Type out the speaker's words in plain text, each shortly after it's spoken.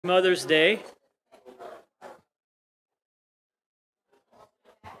Mother's Day.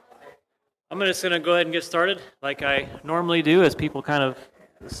 I'm just going to go ahead and get started like I normally do as people kind of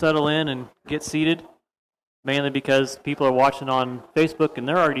settle in and get seated, mainly because people are watching on Facebook and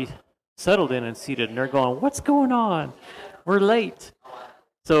they're already settled in and seated and they're going, what's going on? We're late.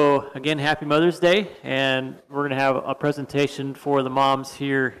 So again, happy Mother's Day, and we're going to have a presentation for the moms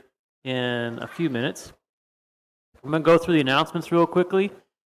here in a few minutes. I'm going to go through the announcements real quickly,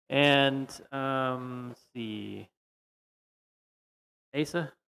 and let's see.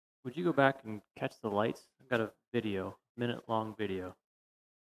 Asa, would you go back and catch the lights? I've got a video, minute-long video.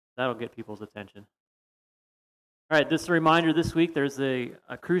 That'll get people's attention. All right, this is a reminder, this week there's a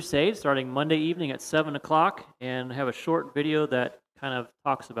crusade starting Monday evening at 7 o'clock, and I have a short video that kind of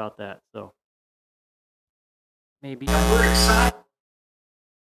talks about that. So maybe not.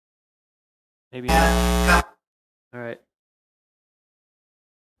 All right.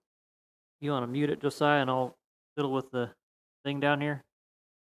 You want to mute it, Josiah, and I'll fiddle with the thing down here?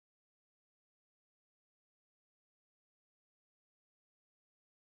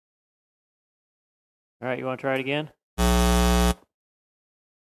 All right, you want to try it again?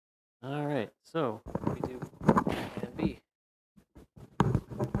 All right, so we do and B.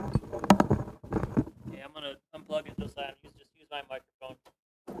 Yeah, I'm gonna unplug it, Josiah, and just use my microphone.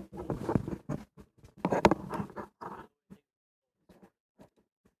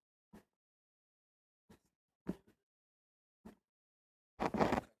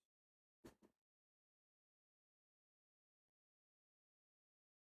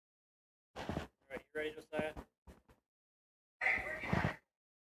 All right, you ready, Josiah?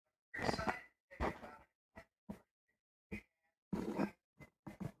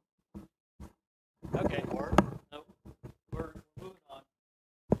 Okay. Nope. We're moving on.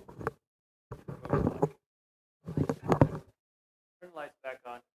 Turn the lights back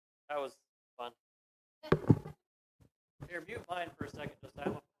on. That was fun. Here, mute mine for a second, Josiah.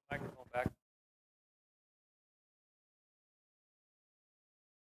 I'm gonna put the microphone back.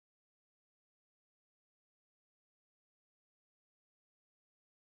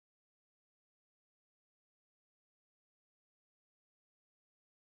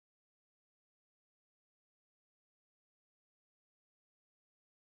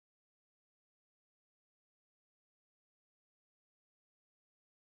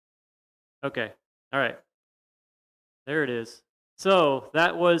 Okay. All right. There it is. So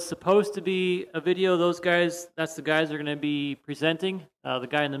that was supposed to be a video. Those guys, that's the guys that are going to be presenting. The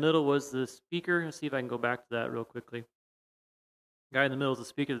guy in the middle was the speaker. Let's see if I can go back to that real quickly. The guy in the middle is the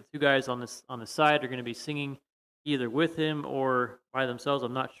speaker. The two guys on the side are going to be singing either with him or by themselves.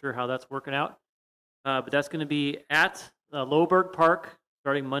 I'm not sure how that's working out. But that's going to be at Lohberg Park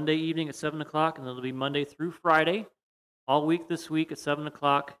starting Monday evening at 7 o'clock, and it'll be Monday through Friday, all week this week at 7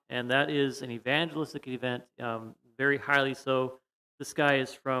 o'clock. And that is an evangelistic event, very highly so. This guy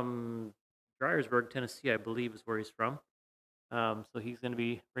is from Dryersburg, Tennessee, I believe is where he's from. So he's going to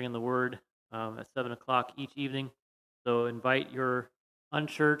be bringing the word at 7 o'clock each evening. So invite your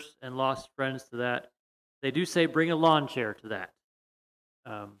unchurched and lost friends to that. They do say bring a lawn chair to that.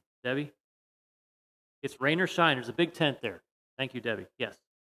 Debbie? It's rain or shine. There's a big tent there. Thank you, Debbie. Yes.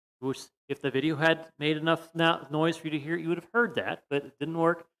 Which, if the video had made enough noise for you to hear, you would have heard that, but it didn't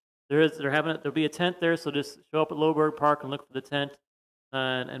work. There'll be a tent there, so just show up at Lohberg Park and look for the tent,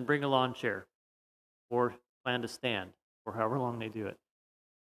 and bring a lawn chair, or plan to stand, or however long they do it.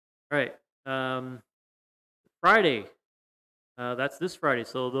 All right. Friday. That's this Friday.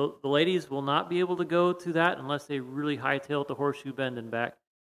 So the ladies will not be able to go to that unless they really hightail it to Horseshoe Bend and back.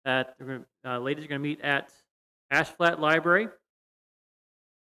 Ladies are going to meet at Ash Flat Library,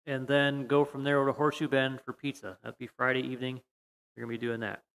 and then go from there over to Horseshoe Bend for pizza. That'll be Friday evening. We're going to be doing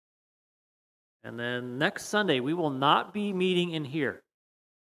that. And then next Sunday, we will not be meeting in here.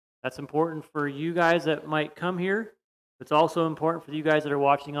 That's important for you guys that might come here. It's also important for you guys that are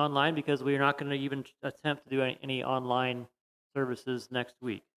watching online, because we are not going to even attempt to do any online services next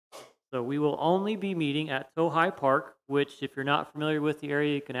week. So we will only be meeting at Tohai Park, which, if you're not familiar with the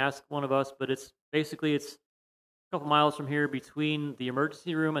area, you can ask one of us, but it's a couple miles from here between the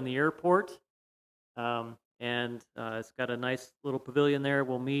emergency room and the airport. And it's got a nice little pavilion there.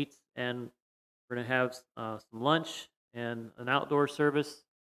 We'll meet, and we're going to have some lunch and an outdoor service.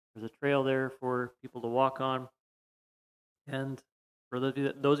 There's a trail there for people to walk on. And for those of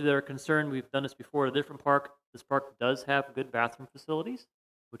you that are concerned, we've done this before at a different park. This park does have good bathroom facilities,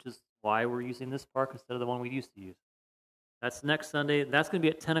 which is why we're using this park instead of the one we used to use. That's next Sunday. That's going to be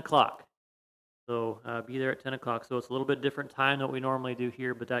at 10 o'clock. So be there at 10 o'clock. So it's a little bit different time than what we normally do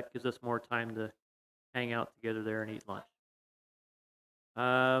here, but that gives us more time to hang out together there and eat lunch.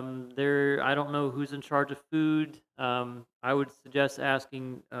 I don't know who's in charge of food. I would suggest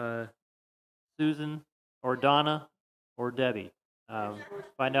asking Susan or Donna or Debbie. Um,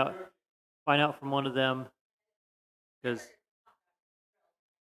 find out from one of them, because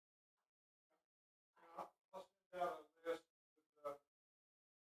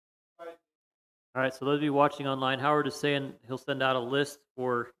all right. So those of you watching online, Howard is saying he'll send out a list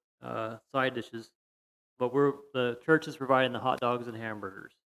for side dishes, but the church is providing the hot dogs and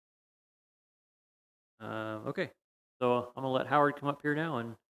hamburgers. Okay, so I'm gonna let Howard come up here now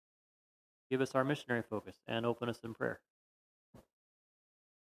and give us our missionary focus and open us in prayer.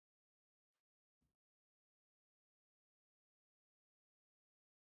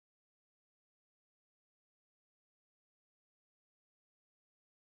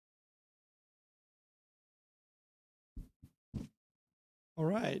 All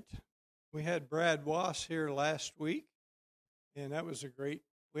right. We had Brad Wass here last week, and that was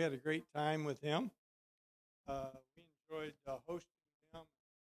we had a great time with him. We enjoyed hosting him,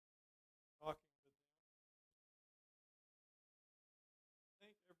 talking with him. I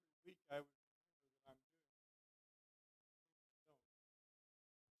think every week I would remember that I'm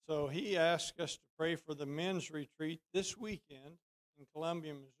doing. So he asked us to pray for the men's retreat this weekend in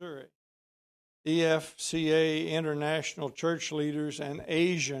Columbia, Missouri. EFCA International Church Leaders and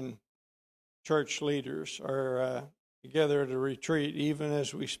Asian church leaders are together at a retreat even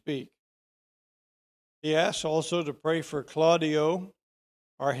as we speak. He asks also to pray for Claudio,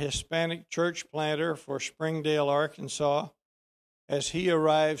 our Hispanic church planter for Springdale, Arkansas, as he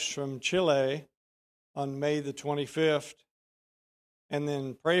arrives from Chile on May the 25th. And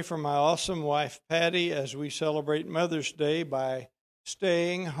then pray for my awesome wife, Patty, as we celebrate Mother's Day by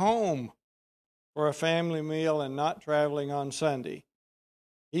staying home for a family meal and not traveling on Sunday.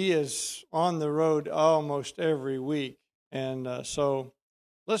 He is on the road almost every week. And so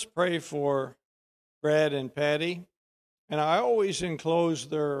let's pray for Brad and Patty. And I always enclose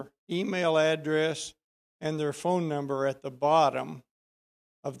their email address and their phone number at the bottom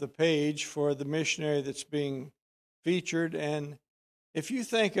of the page for the missionary that's being featured. And if you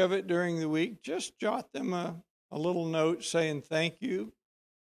think of it during the week, just jot them a little note saying thank you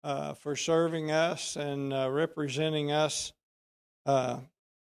for serving us and representing us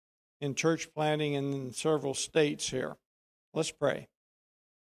in church planting in several states here. Let's pray.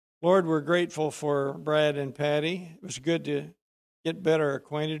 Lord, we're grateful for Brad and Patty. It was good to get better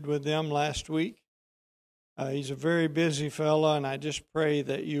acquainted with them last week. He's a very busy fellow, and I just pray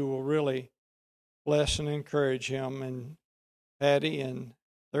that you will really bless and encourage him and Patty and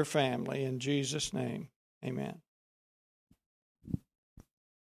their family. In Jesus' name, amen.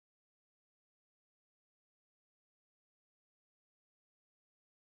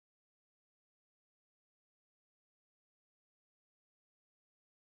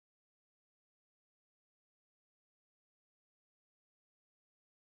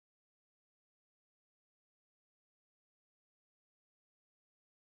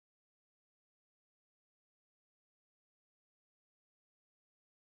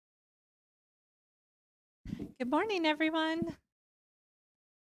 Good morning, everyone.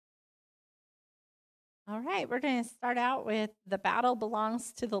 All right, we're going to start out with the battle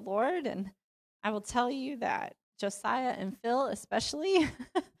belongs to the Lord. And I will tell you that Josiah and Phil especially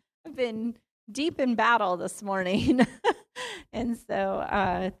have been deep in battle this morning. And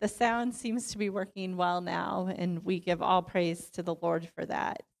so the sound seems to be working well now, and we give all praise to the Lord for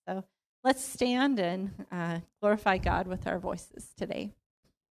that. So let's stand and glorify God with our voices today.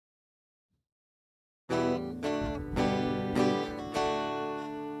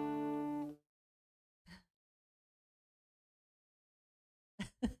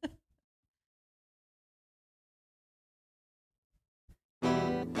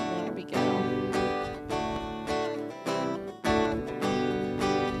 There we go.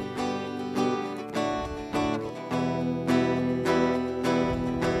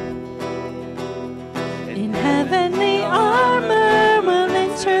 In heavenly armor we'll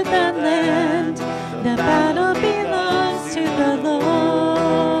enter the land. The battle belongs to the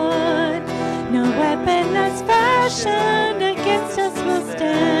Lord. No weapon that's fashioned against us will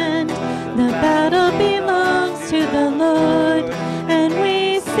stand. The battle belongs to the Lord. And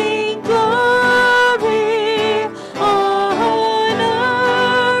we sing glory,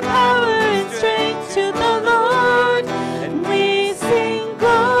 honor, power, and strength to the Lord. And we sing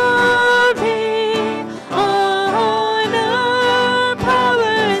glory, honor,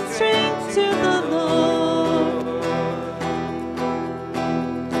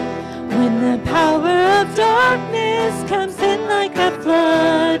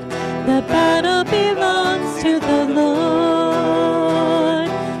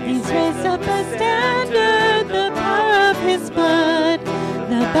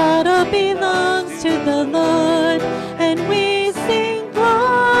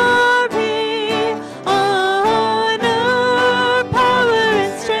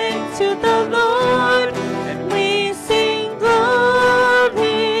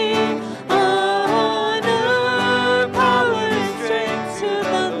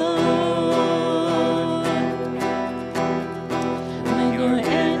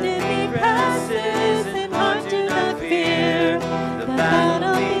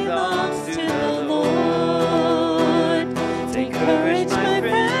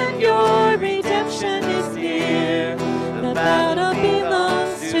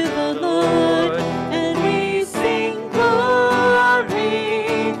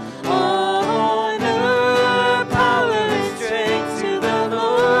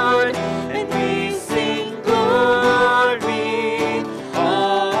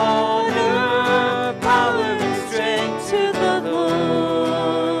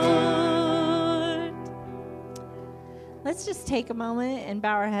 just take a moment and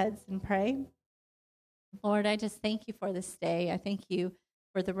bow our heads and pray? Lord, I just thank you for this day. I thank you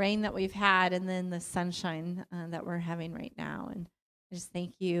for the rain that we've had and then the sunshine that we're having right now. And I just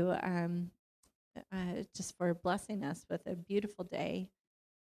thank you just for blessing us with a beautiful day.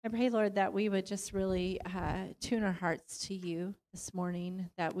 I pray, Lord, that we would just really tune our hearts to you this morning,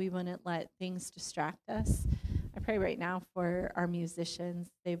 that we wouldn't let things distract us. I pray right now for our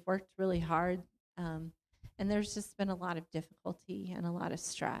musicians. They've worked really hard, and there's just been a lot of difficulty and a lot of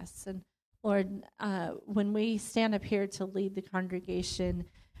stress. And Lord, when we stand up here to lead the congregation,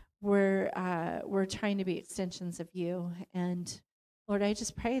 we're trying to be extensions of you. And Lord, I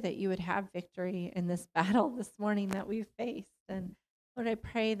just pray that you would have victory in this battle this morning that we've faced. And Lord, I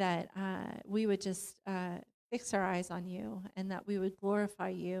pray that we would just fix our eyes on you, and that we would glorify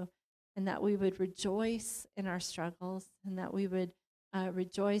you, and that we would rejoice in our struggles, and that we would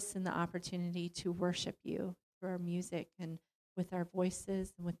rejoice in the opportunity to worship you through our music and with our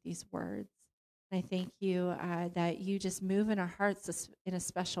voices and with these words. And I thank you that you just move in our hearts in a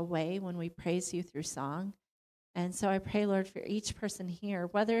special way when we praise you through song. And so I pray, Lord, for each person here,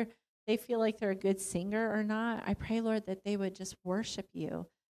 whether they feel like they're a good singer or not, I pray, Lord, that they would just worship you,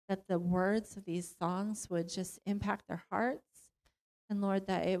 that the words of these songs would just impact their hearts, and Lord,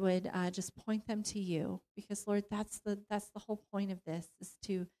 that it would just point them to you, because Lord, that's the whole point of this, is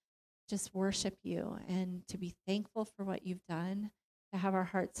to just worship you and to be thankful for what you've done, to have our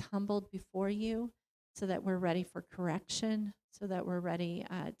hearts humbled before you, so that we're ready for correction, so that we're ready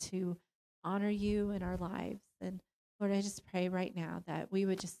to honor you in our lives. And Lord, I just pray right now that we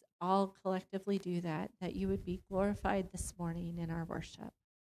would just all collectively do that you would be glorified this morning in our worship.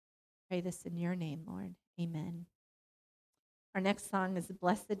 Pray this in your name, Lord. Amen. Our next song is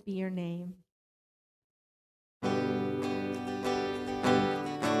Blessed Be Your Name.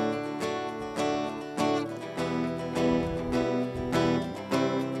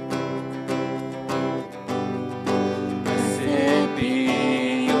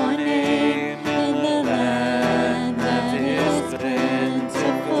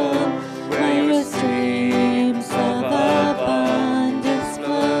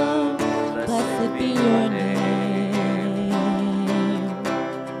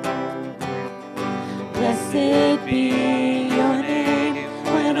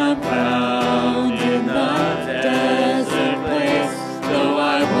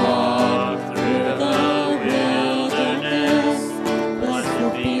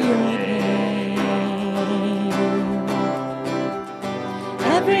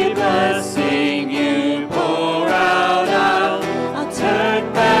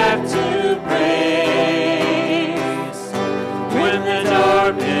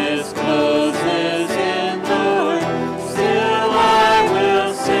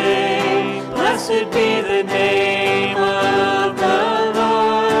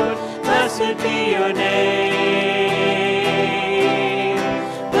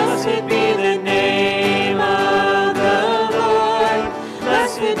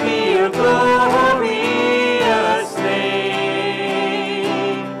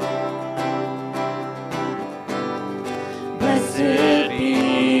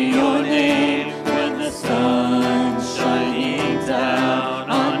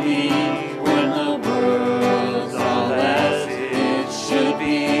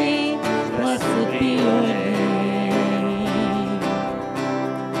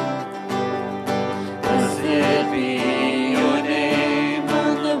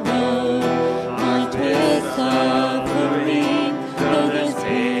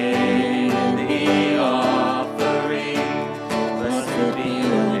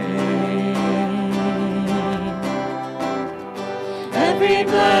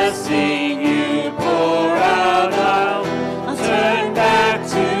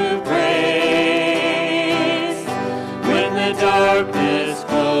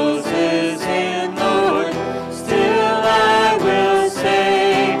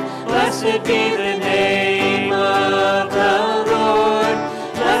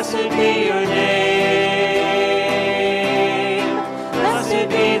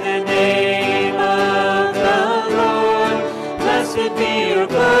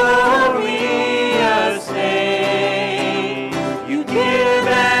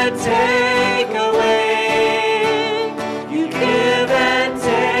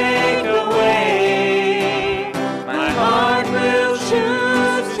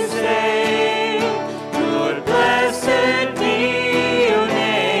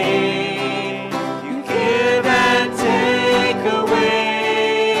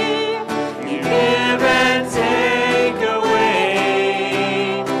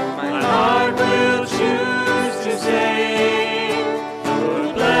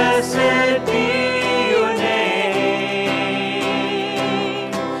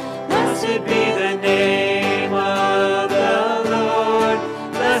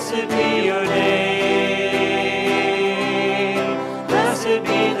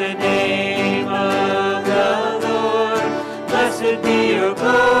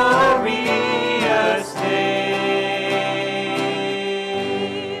 glorious name.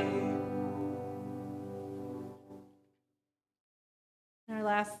 Our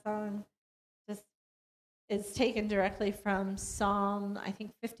last song just is taken directly from Psalm, I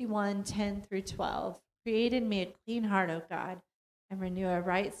think 51, 10 through 12. Create in me a clean heart, O God, and renew a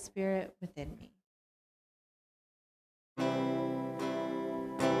right spirit within me.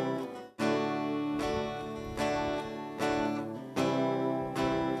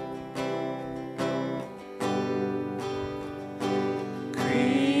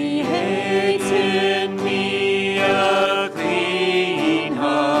 Create in me a clean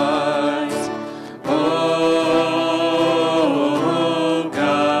heart, O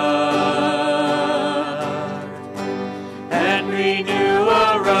God, and renew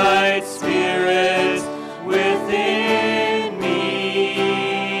a right spirit within me.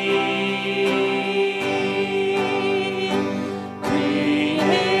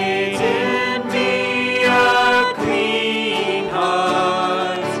 Create in me a clean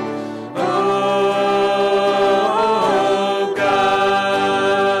heart, O God,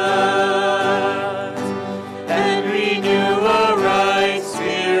 and renew a right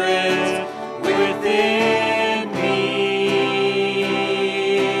spirit within me.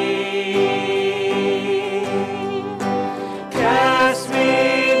 Cast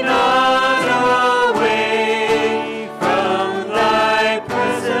me not away from thy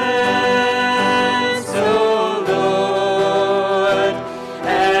presence, O Lord,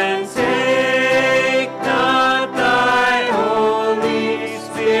 and take not thy Holy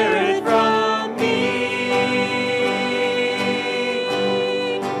Spirit from me.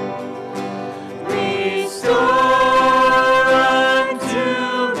 Restore unto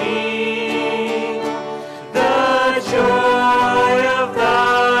me the joy of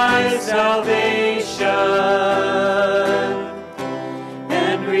thy salvation,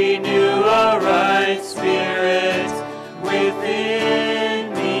 and renew a right spirit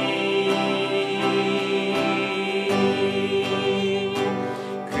within me.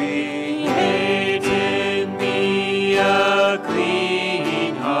 Create in me a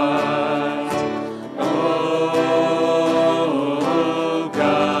clean heart, O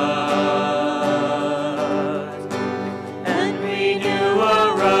God, and renew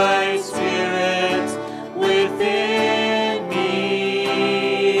a right spirit within me.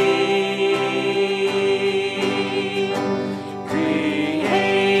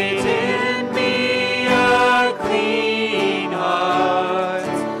 Create in me a clean heart,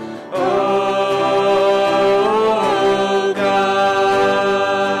 O God,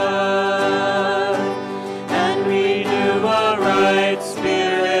 and renew a right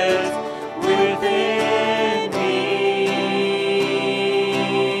spirit within me.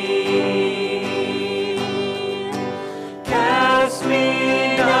 Cast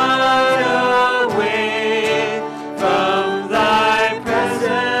me not away from thy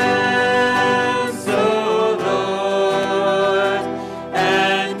presence, O Lord,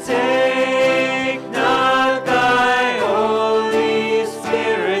 and take not thy Holy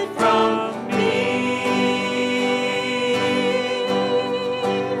Spirit from me.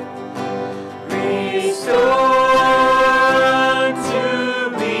 Restore unto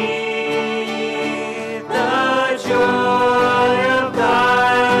me the joy of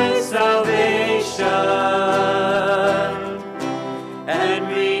thy salvation, and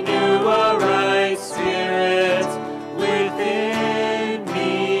renew a right spirit within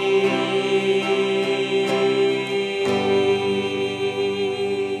me.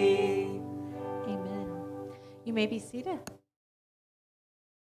 Amen. You may be seated.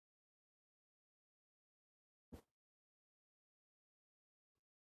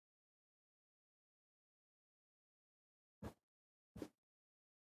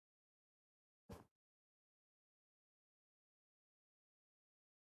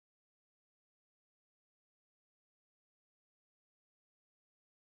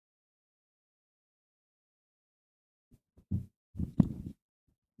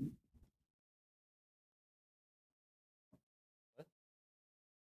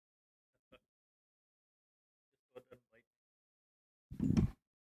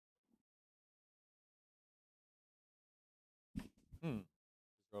 Is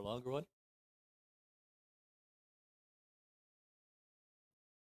there a longer one?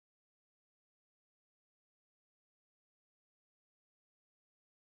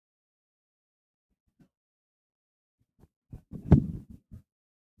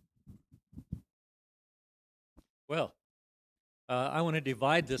 Well, I want to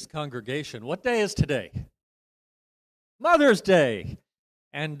divide this congregation. What day is today? Mother's Day.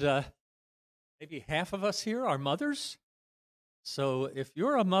 And maybe half of us here are mothers. So if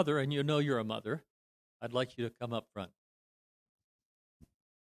you're a mother and you know you're a mother, I'd like you to come up front.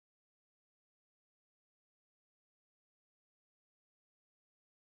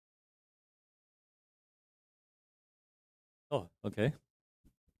 Oh, okay.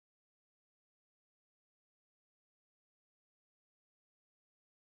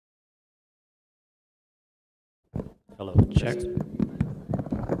 Hello. Check. I'm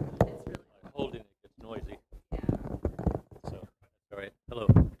holding it. It's noisy. So, all right. Hello.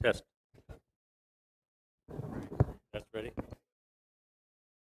 Test. Test ready?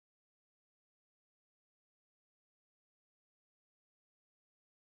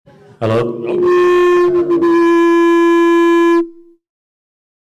 Hello.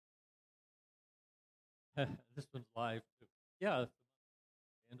 This one's live too. Yeah.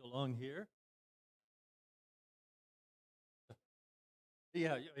 Stand along here.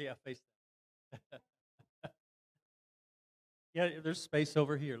 Yeah, face that. Yeah, there's space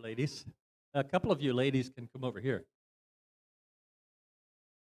over here, ladies. A couple of you ladies can come over here.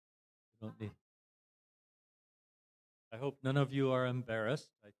 You don't need. I hope none of you are embarrassed.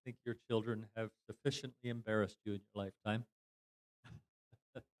 I think your children have sufficiently embarrassed you in your lifetime.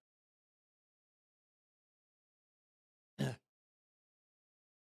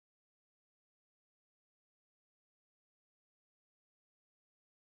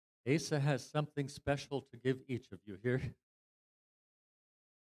 Asa has something special to give each of you here.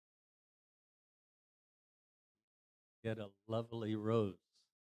 Get a lovely rose,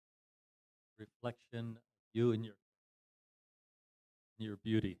 reflection of you and your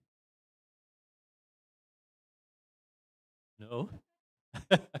beauty. No?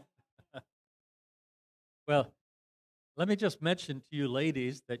 Well, let me just mention to you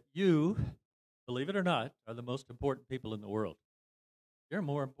ladies that you, believe it or not, are the most important people in the world. You're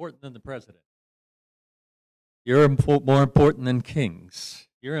more important than the president. You're more important than kings.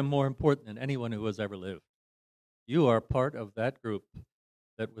 You're more important than anyone who has ever lived. You are part of that group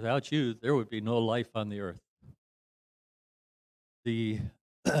that without you, there would be no life on the earth. You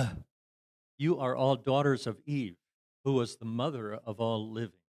are all daughters of Eve, who was the mother of all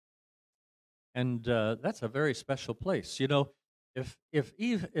living. And that's a very special place. You know, if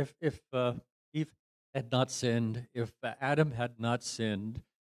Eve had not sinned, if Adam had not sinned,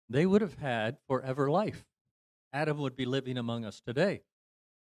 they would have had forever life. Adam would be living among us today.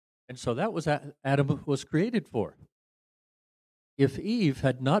 And so that was Adam was created for. If Eve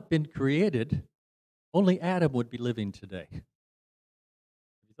had not been created, only Adam would be living today. Have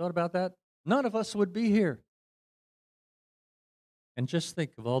you thought about that? None of us would be here. And just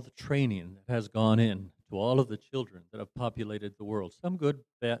think of all the training that has gone in to all of the children that have populated the world, some good,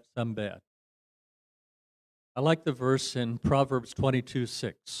 some bad. I like the verse in Proverbs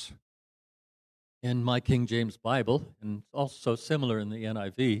 22:6. In my King James Bible, and also similar in the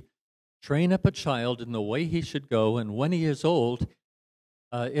NIV, train up a child in the way he should go, and when he is old,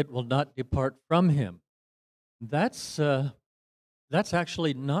 it will not depart from him. That's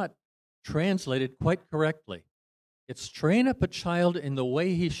actually not translated quite correctly. It's train up a child in the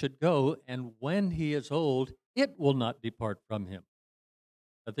way he should go, and when he is old, it will not depart from him.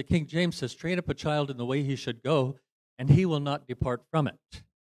 But the King James says, train up a child in the way he should go, and he will not depart from it.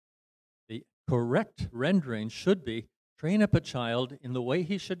 The correct rendering should be, train up a child in the way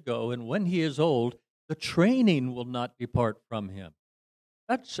he should go, and when he is old, the training will not depart from him.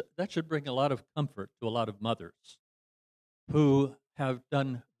 That should bring a lot of comfort to a lot of mothers who have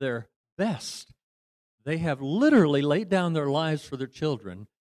done their best. They have literally laid down their lives for their children,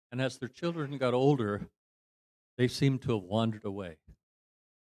 and as their children got older, they seem to have wandered away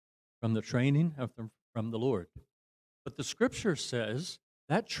from the training from the Lord. But the Scripture says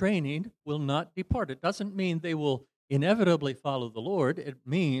that training will not depart. It doesn't mean they will inevitably follow the Lord. It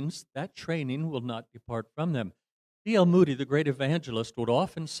means that training will not depart from them. D.L. Moody, the great evangelist, would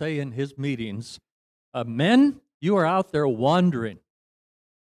often say in his meetings, men, you are out there wandering,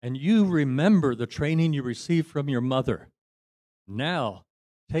 and you remember the training you received from your mother. Now,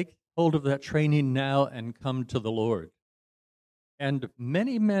 take hold of that training now and come to the Lord. And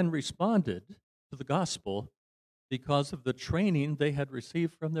many men responded to the gospel because of the training they had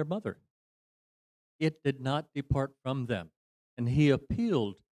received from their mother. It did not depart from them. And he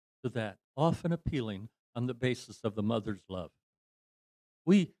appealed to that, often appealing on the basis of the mother's love.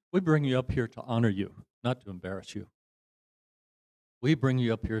 We bring you up here to honor you, not to embarrass you. We bring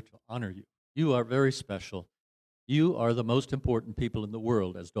you up here to honor you. You are very special. You are the most important people in the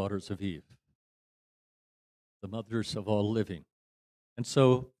world as daughters of Eve, the mothers of all living. And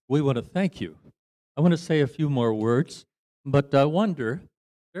so we want to thank you. I want to say a few more words, but I wonder,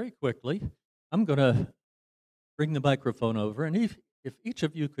 very quickly, I'm going to bring the microphone over, and if each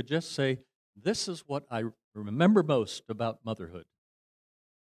of you could just say, this is what I remember most about motherhood.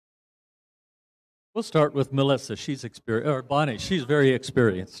 We'll start with Melissa. She's experienced, or Bonnie. She's very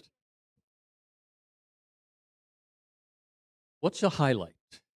experienced. What's your highlight?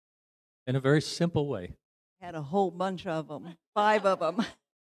 In a very simple way. Had a whole bunch of them, 5 of them.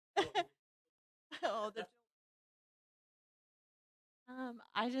 Oh,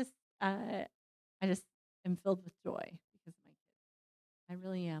 I just am filled with joy because of my kids. I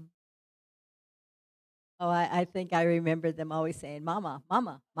really am. I think I remember them always saying, "Mama,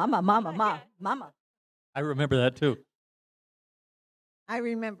 Mama, Mama, Mama, Mama, Mama." I remember that too. I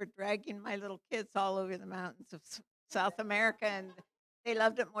remember dragging my little kids all over the mountains of South America, and they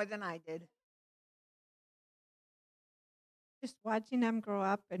loved it more than I did. Just watching them grow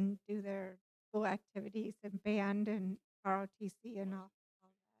up and do their school activities and band and ROTC and all that.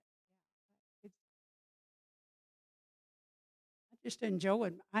 I just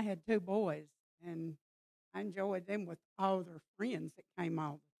enjoyed. I had 2 boys, and I enjoyed them with all their friends that came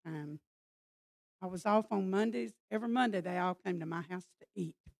all the time. I was off on Mondays. Every Monday, they all came to my house to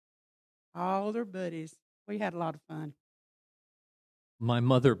eat. All their buddies. We had a lot of fun. My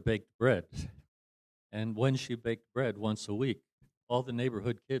mother baked bread, and when she baked bread once a week, all the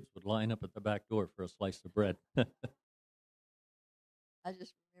neighborhood kids would line up at the back door for a slice of bread. I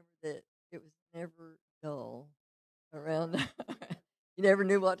just remember that it was never dull around. You never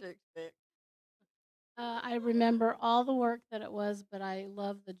knew what to expect. I remember all the work that it was, but I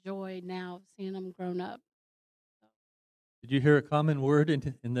love the joy now of seeing them grown up. Did you hear a common word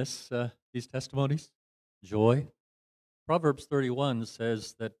in these testimonies? Joy. Proverbs 31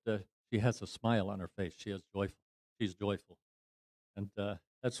 says that she has a smile on her face. She's joyful. And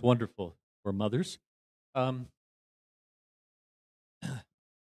that's wonderful for mothers.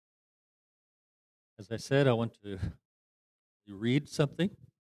 As I said, I want to read something.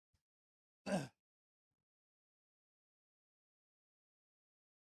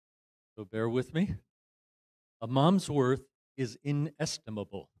 So bear with me. A mom's worth is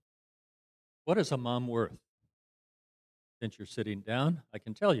inestimable. What is a mom worth? Since you're sitting down, I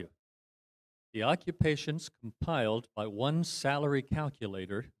can tell you. The occupations compiled by one salary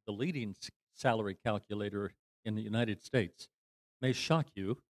calculator, the leading salary calculator in the United States, may shock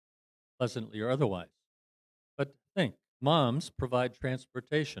you, pleasantly or otherwise. But think, moms provide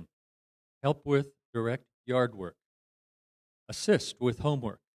transportation, help with direct yard work, assist with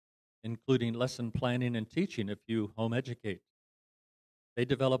homework, including lesson planning and teaching if you home educate. They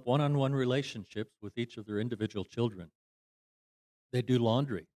develop one-on-one relationships with each of their individual children. They do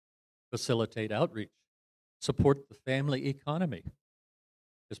laundry, facilitate outreach, support the family economy,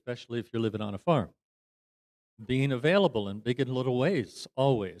 especially if you're living on a farm. Being available in big and little ways,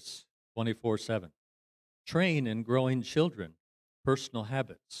 always, 24/7. Train in growing children, personal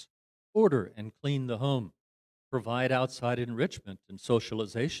habits, order and clean the home, provide outside enrichment and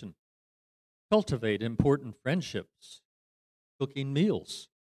socialization, cultivate important friendships, cooking meals,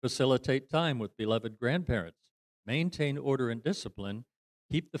 facilitate time with beloved grandparents, maintain order and discipline,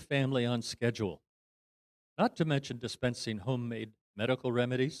 keep the family on schedule. Not to mention dispensing homemade medical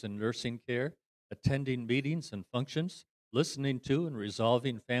remedies and nursing care, attending meetings and functions, listening to and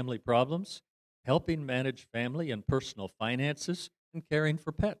resolving family problems, helping manage family and personal finances, and caring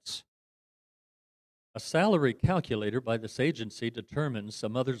for pets. A salary calculator by this agency determines a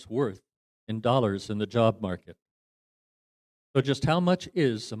mother's worth in dollars in the job market. So just how much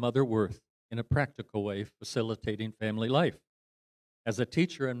is a mother worth in a practical way facilitating family life? As a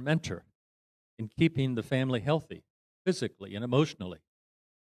teacher and mentor in keeping the family healthy, physically and emotionally.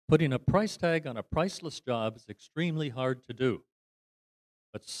 Putting a price tag on a priceless job is extremely hard to do.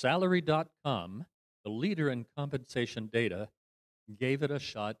 But Salary.com, the leader in compensation data, gave it a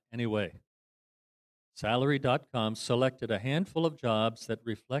shot anyway. Salary.com selected a handful of jobs that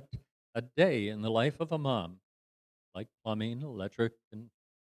reflect a day in the life of a mom, like plumbing, electric, and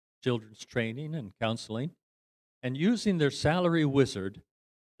children's training and counseling. And using their salary wizard,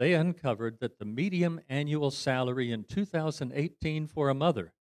 they uncovered that the median annual salary in 2018 for a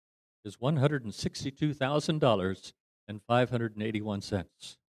mother is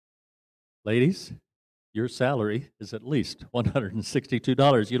 $162,581. Ladies, your salary is at least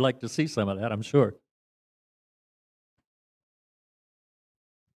 $162. You'd like to see some of that, I'm sure.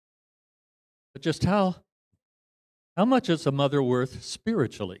 But just how much is a mother worth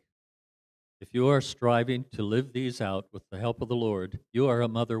spiritually? If you are striving to live these out with the help of the Lord, you are a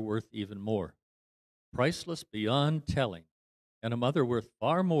mother worth even more. Priceless beyond telling, and a mother worth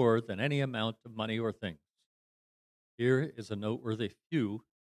far more than any amount of money or things. Here is a noteworthy few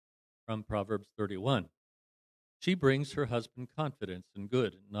from Proverbs 31. She brings her husband confidence in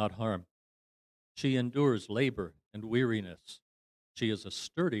good and not harm. She endures labor and weariness. She is a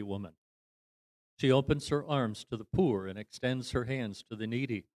sturdy woman. She opens her arms to the poor and extends her hands to the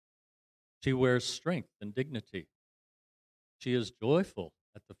needy. She wears strength and dignity. She is joyful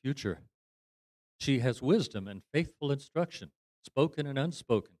at the future. She has wisdom and faithful instruction, spoken and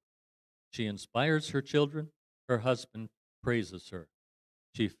unspoken. She inspires her children. Her husband praises her.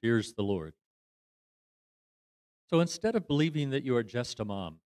 She fears the Lord. So instead of believing that you are just a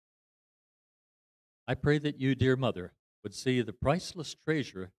mom, I pray that you, dear mother, would see the priceless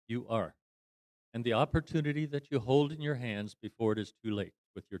treasure you are and the opportunity that you hold in your hands before it is too late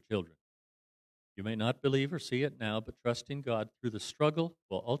with your children. You may not believe or see it now, but trusting God through the struggle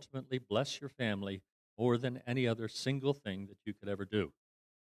will ultimately bless your family more than any other single thing that you could ever do.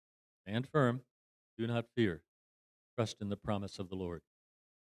 Stand firm. Do not fear. Trust in the promise of the Lord.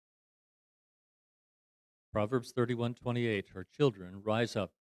 Proverbs 31:28, her children rise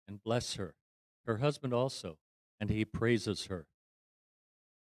up and bless her, her husband also, and he praises her.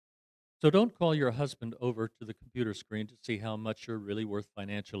 So don't call your husband over to the computer screen to see how much you're really worth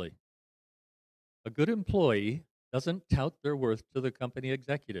financially. A good employee doesn't tout their worth to the company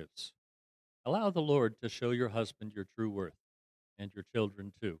executives. Allow the Lord to show your husband your true worth, and your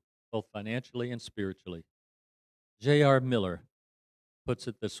children too, both financially and spiritually. J.R. Miller puts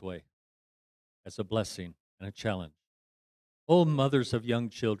it this way, as a blessing and a challenge. O mothers of young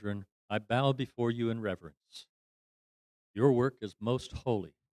children, I bow before you in reverence. Your work is most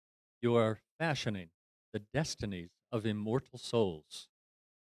holy. You are fashioning the destinies of immortal souls.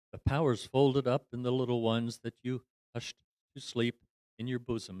 The powers folded up in the little ones that you hushed to sleep in your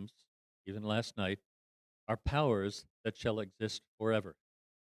bosoms, even last night, are powers that shall exist forever.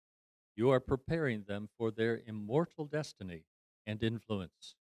 You are preparing them for their immortal destiny and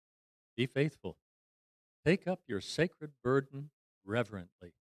influence. Be faithful. Take up your sacred burden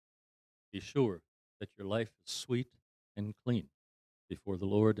reverently. Be sure that your life is sweet and clean before the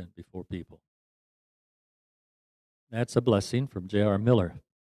Lord and before people. That's a blessing from J.R. Miller.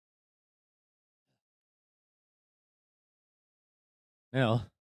 Now,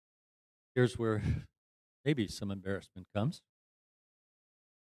 here's where maybe some embarrassment comes.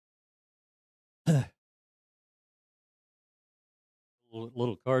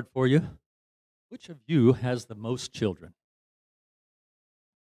 Little card for you. Which of you has the most children?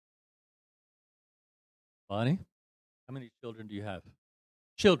 Bonnie, how many children do you have?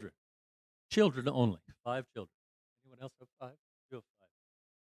 Children. Children only. 5 children. Anyone else have 5? You have 5.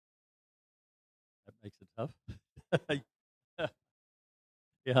 That makes it tough.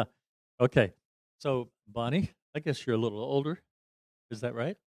 Yeah. Okay. So, Bonnie, I guess you're a little older. Is that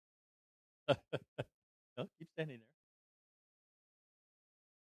right? No, keep standing there.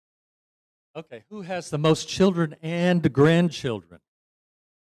 Okay. Who has the most children and grandchildren?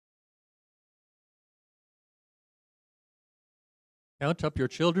 Count up your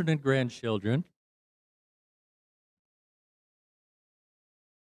children and grandchildren.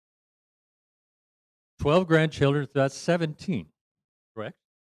 "12 grandchildren, so that's 17, correct?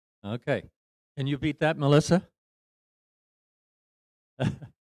 Okay. Can you beat that, Melissa?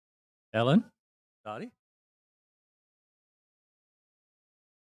 Ellen? Dottie?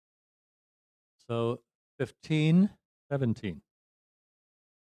 So 15, 17.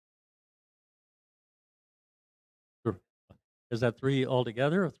 Sure. Is that 3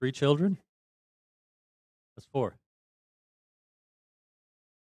 altogether, or 3 children? That's 4.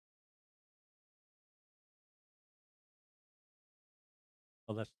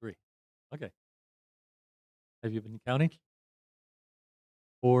 Oh, that's 3. Okay. Have you been counting?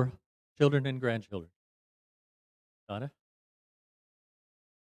 4 children and grandchildren. Donna?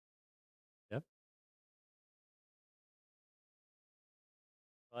 Yep.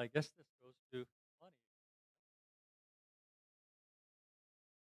 Well, I guess this goes to Bonnie.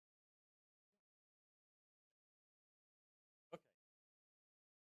 Okay.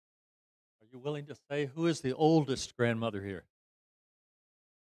 Are you willing to say who is the oldest grandmother here?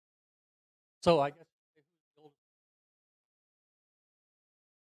 So I guess who's the oldest?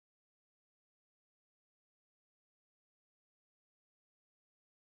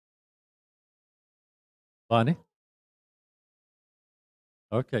 Bonnie?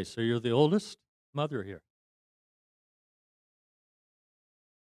 Okay, so you're the oldest mother here.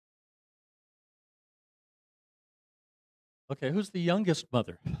 Okay, who's the youngest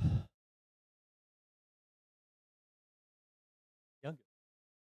mother? Youngest.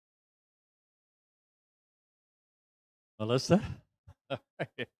 Melissa?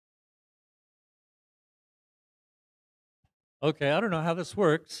 Okay, I don't know how this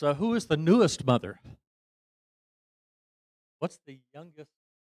works. Who is the newest mother? What's the youngest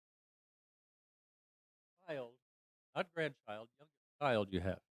child, not grandchild, youngest child you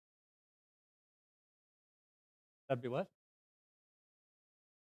have? That'd be what?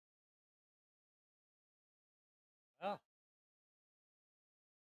 Ah,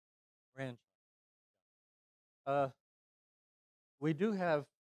 grandchild. Uh, we do have.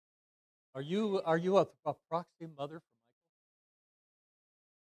 Are you a proxy mother for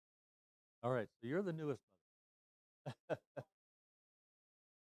Michael? All right, so you're the newest mother.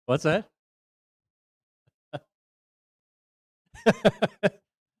 What's that?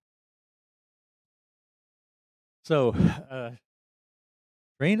 So,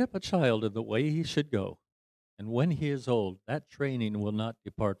 train up a child in the way he should go, and when he is old, that training will not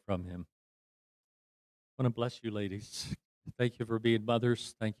depart from him. I want to bless you, ladies. Thank you for being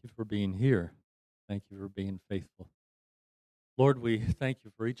mothers. Thank you for being here. Thank you for being faithful. Lord, we thank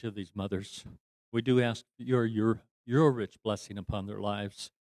you for each of these mothers. We do ask your rich blessing upon their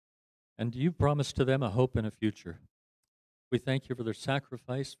lives, and you promise to them a hope and a future. We thank you for their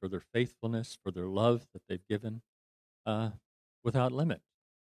sacrifice, for their faithfulness, for their love that they've given without limit.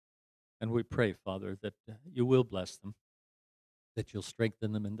 And we pray, Father, that you will bless them, that you'll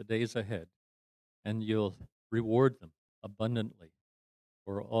strengthen them in the days ahead, and you'll reward them abundantly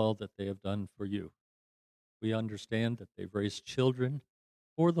for all that they have done for you. We understand that they've raised children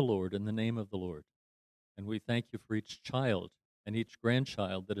for the Lord in the name of the Lord. And we thank you for each child and each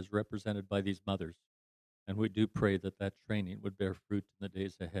grandchild that is represented by these mothers. And we do pray that that training would bear fruit in the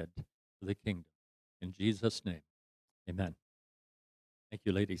days ahead for the kingdom. In Jesus' name, amen. Thank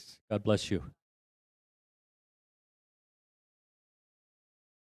you, ladies. God bless you.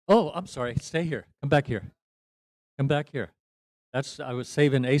 Oh, I'm sorry. Stay here. Come back here. Come back here. I was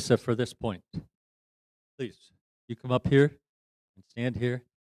saving Asa for this point. Please, you come up here and stand here.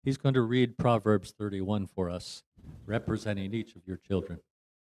 He's going to read Proverbs 31 for us, representing each of your children.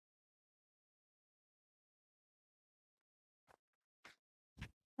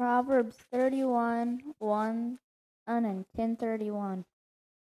 Proverbs 31, 1 and 10:31.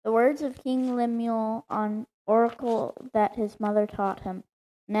 The words of King Lemuel on oracle that his mother taught him.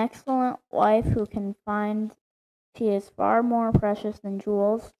 An excellent wife who can find, she is far more precious than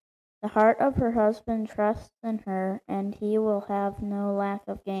jewels. The heart of her husband trusts in her, and he will have no lack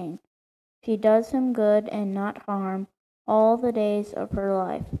of gain. She does him good and not harm all the days of her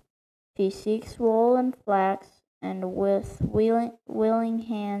life. She seeks wool and flax, and with willing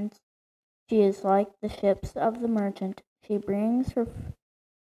hands she is like the ships of the merchant. She brings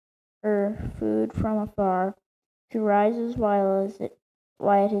her food from afar. She rises while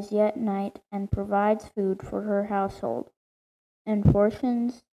it is yet night, and provides food for her household, and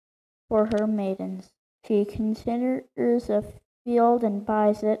portions for her maidens. She considers a field and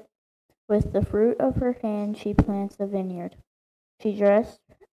buys it. With the fruit of her hand she plants a vineyard. She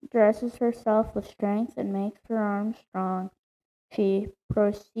dresses herself with strength and makes her arms strong. She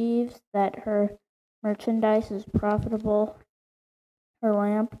perceives that her merchandise is profitable. Her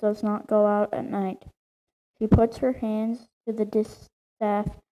lamp does not go out at night. She puts her hands to the distaff,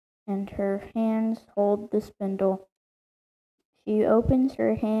 and her hands hold the spindle. She opens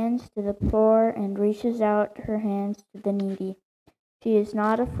her hands to the poor and reaches out her hands to the needy. She is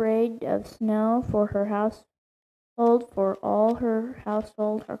not afraid of snow for her household, for all her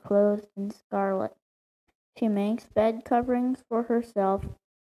household are clothed in scarlet. She makes bed coverings for herself.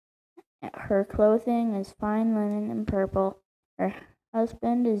 Her clothing is fine linen and purple. Her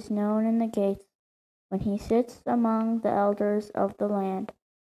husband is known in the gates when he sits among the elders of the land.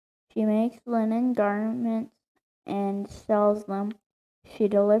 She makes linen garments and sells them. She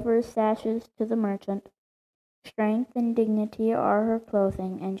delivers sashes to the merchant. Strength and dignity are her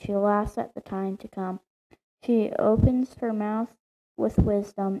clothing, and she laughs at the time to come. She opens her mouth with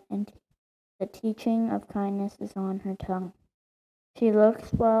wisdom, and the teaching of kindness is on her tongue. She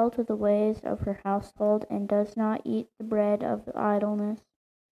looks well to the ways of her household, and does not eat the bread of idleness.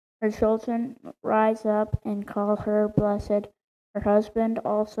 Her children rise up and call her blessed, her husband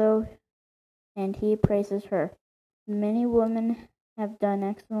also, and he praises her. Many women have done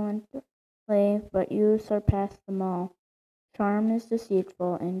excellently, but you surpass them all. Charm is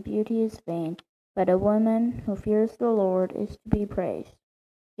deceitful, and beauty is vain, but a woman who fears the Lord is to be praised.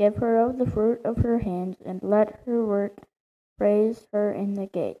 Give her of the fruit of her hands, and let her work praise her in the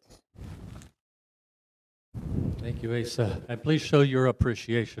gates. Thank you, Asa. And please show your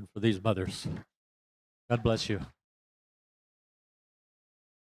appreciation for these mothers. God bless you.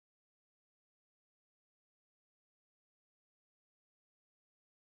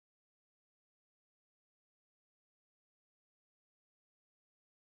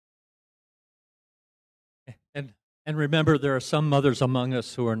 And And remember, there are some mothers among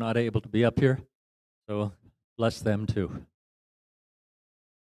us who are not able to be up here, so bless them too.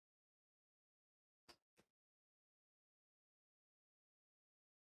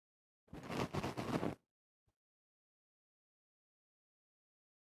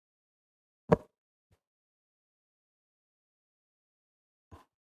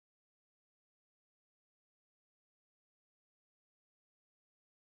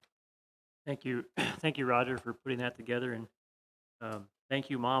 Thank you, thank you, Roger, for putting that together, and thank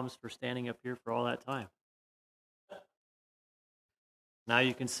you, moms, for standing up here for all that time. Now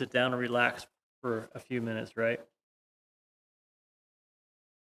you can sit down and relax for a few minutes, right?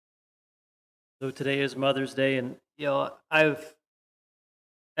 So today is Mother's Day, and I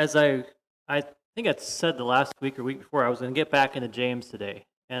think I said the last week or week before, I was going to get back into James today,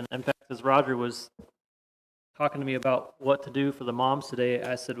 and in fact, as Roger was talking to me about what to do for the moms today,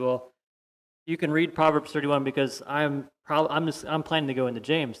 I said, well, you can read Proverbs 31 because I'm planning to go into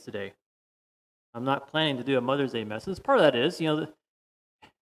James today. I'm not planning to do a Mother's Day message. Part of that is, this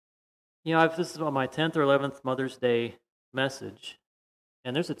is about my 10th or 11th Mother's Day message,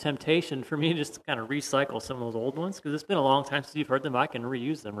 and there's a temptation for me just to kind of recycle some of those old ones because it's been a long time since you've heard them. I can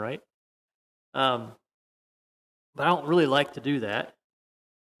reuse them, right? But I don't really like to do that.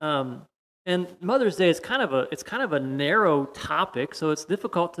 And Mother's Day is kind of a narrow topic, so it's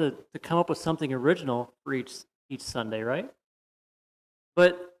difficult to come up with something original for each Sunday, right?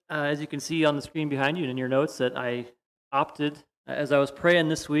 But as you can see on the screen behind you and in your notes, that I opted, as I was praying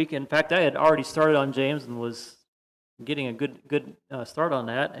this week. In fact, I had already started on James and was getting a good start on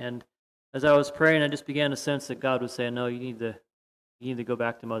that. And as I was praying, I just began to sense that God was saying, "No, you need to go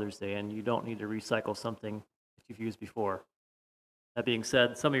back to Mother's Day, and you don't need to recycle something that you've used before." That being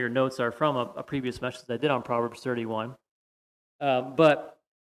said, some of your notes are from a previous message I did on Proverbs 31. But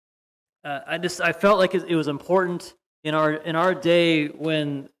I felt like it was important in our day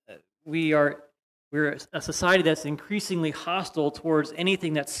when we're a society that's increasingly hostile towards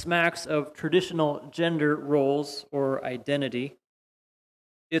anything that smacks of traditional gender roles or identity.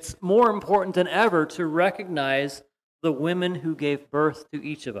 It's more important than ever to recognize the women who gave birth to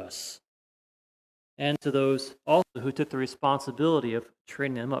each of us, and to those also who took the responsibility of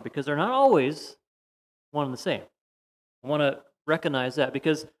training them up, because they're not always one and the same. I want to recognize that,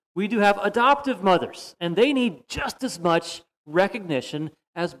 because we do have adoptive mothers, and they need just as much recognition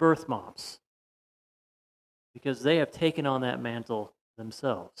as birth moms, because they have taken on that mantle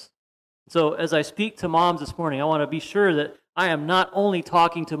themselves. So as I speak to moms this morning, I want to be sure that I am not only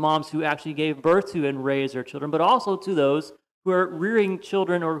talking to moms who actually gave birth to and raised their children, but also to those who are rearing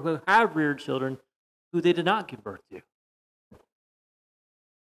children or who have reared children who they did not give birth to.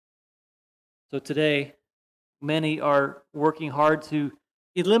 So today, many are working hard to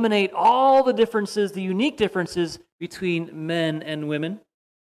eliminate all the differences, the unique differences between men and women.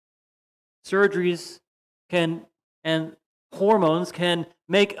 Surgeries and hormones can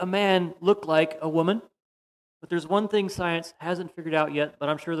make a man look like a woman. But there's one thing science hasn't figured out yet, but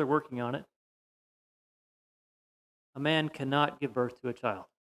I'm sure they're working on it. A man cannot give birth to a child.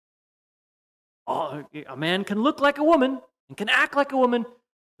 A man can look like a woman and can act like a woman,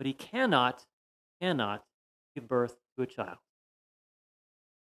 but he cannot give birth to a child.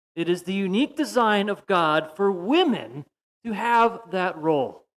 It is the unique design of God for women to have that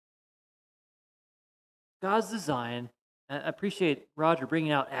role. God's design, I appreciate Roger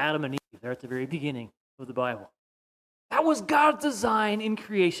bringing out Adam and Eve there at the very beginning of the Bible. That was God's design in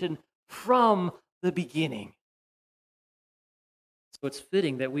creation from the beginning. So it's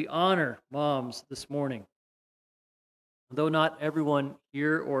fitting that we honor moms this morning. Though not everyone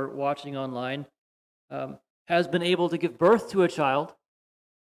here or watching online has been able to give birth to a child,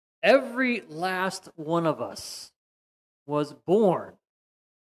 every last one of us was born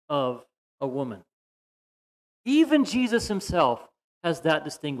of a woman. Even Jesus himself has that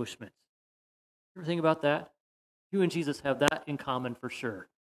distinguishment. You ever think about that? You and Jesus have that in common for sure.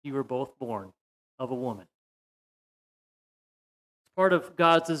 You were both born of a woman. It's part of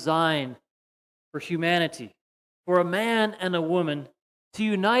God's design for humanity, for a man and a woman to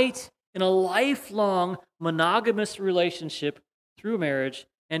unite in a lifelong monogamous relationship through marriage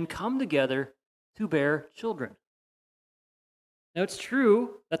and come together to bear children. Now, it's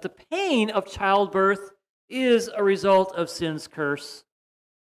true that the pain of childbirth is a result of sin's curse.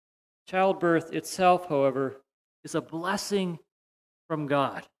 Childbirth itself, however, is a blessing from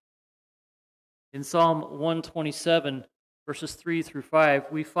God. In Psalm 127, verses 3 through 5,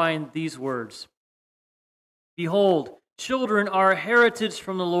 we find these words: "Behold, children are a heritage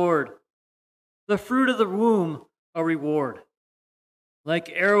from the Lord, the fruit of the womb a reward. Like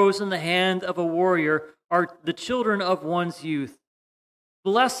arrows in the hand of a warrior are the children of one's youth.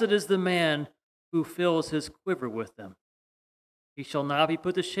 Blessed is the man who fills his quiver with them. He shall not be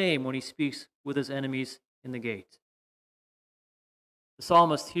put to shame when he speaks with his enemies in the gate. The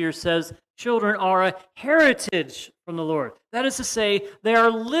psalmist here says children are a heritage from the Lord. That is to say, they are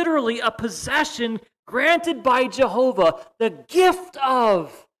literally a possession granted by Jehovah, the gift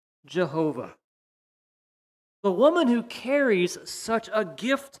of Jehovah. The woman who carries such a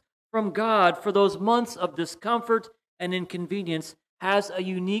gift from God for those months of discomfort and inconvenience has a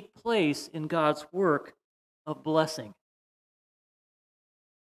unique place in God's work of blessing.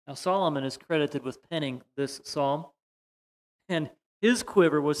 Now, Solomon is credited with penning this psalm, and his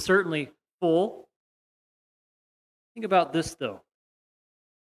quiver was certainly full. Think about this, though.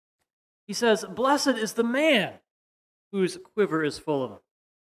 He says, "Blessed is the man whose quiver is full of them."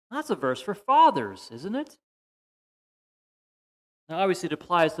 That's a verse for fathers, isn't it? Now, obviously, it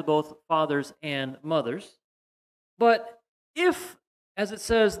applies to both fathers and mothers. But if, as it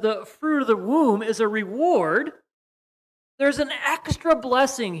says, the fruit of the womb is a reward, there's an extra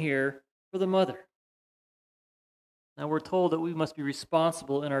blessing here for the mother. Now, we're told that we must be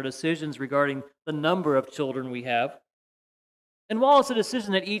responsible in our decisions regarding the number of children we have. And while it's a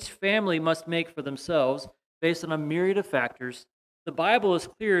decision that each family must make for themselves, based on a myriad of factors, the Bible is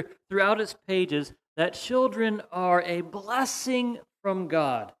clear throughout its pages that children are a blessing from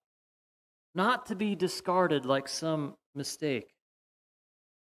God, not to be discarded like some mistake.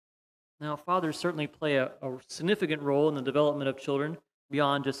 Now, fathers certainly play a significant role in the development of children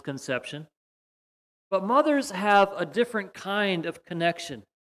beyond just conception. But mothers have a different kind of connection,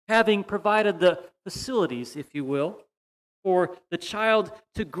 having provided the facilities, if you will, for the child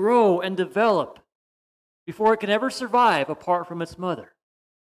to grow and develop before it can ever survive apart from its mother.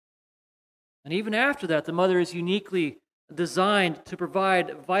 And even after that, the mother is uniquely designed to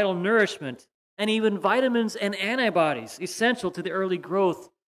provide vital nourishment and even vitamins and antibodies essential to the early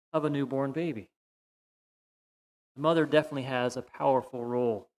growth of a newborn baby. The mother definitely has a powerful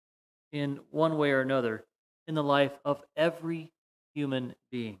role in one way or another in the life of every human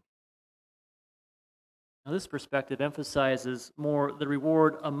being. Now, this perspective emphasizes more the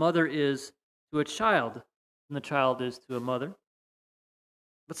reward a mother is to a child than the child is to a mother.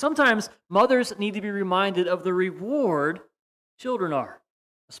 But sometimes mothers need to be reminded of the reward children are,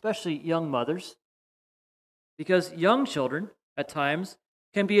 especially young mothers, because young children, at times,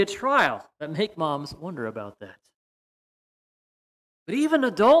 can be a trial that make moms wonder about that. But even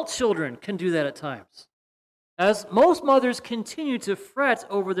adult children can do that at times, as most mothers continue to fret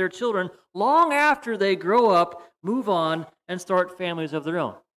over their children long after they grow up, move on, and start families of their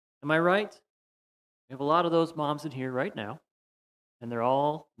own. Am I right? We have a lot of those moms in here right now, and they're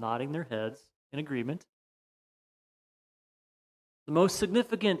all nodding their heads in agreement. The most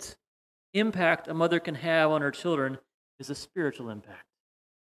significant impact a mother can have on her children is a spiritual impact.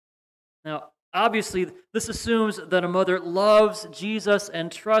 Now, obviously, this assumes that a mother loves Jesus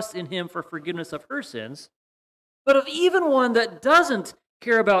and trusts in him for forgiveness of her sins. But if even one that doesn't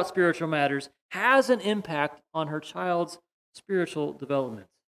care about spiritual matters has an impact on her child's spiritual development.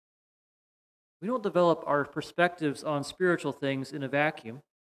 We don't develop our perspectives on spiritual things in a vacuum.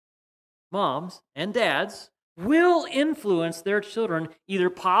 Moms and dads will influence their children either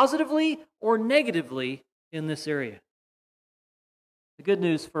positively or negatively in this area. The good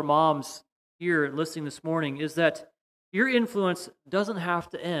news for moms here listening this morning is that your influence doesn't have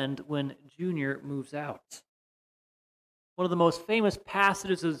to end when Junior moves out. One of the most famous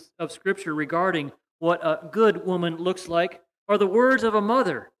passages of Scripture regarding what a good woman looks like are the words of a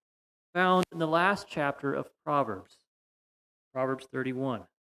mother found in the last chapter of Proverbs, Proverbs 31.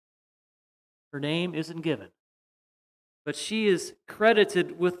 Her name isn't given, but she is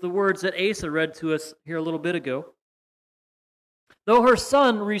credited with the words that Asa read to us here a little bit ago. Though her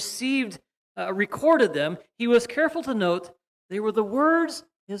son recorded them, he was careful to note they were the words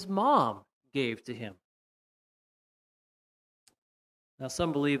his mom gave to him. Now,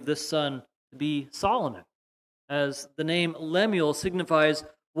 some believe this son to be Solomon, as the name Lemuel signifies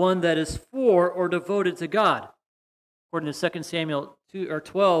one that is for or devoted to God. According to 2 Samuel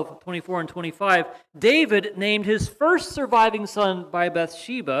 12, 24 and 25, David named his first surviving son by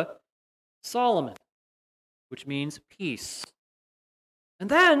Bathsheba Solomon, which means peace. And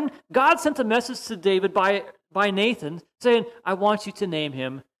then God sent a message to David by Nathan saying, I want you to name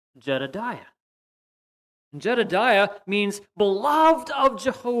him Jedediah. And Jedediah means beloved of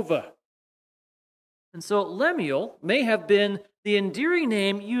Jehovah. And so Lemuel may have been the endearing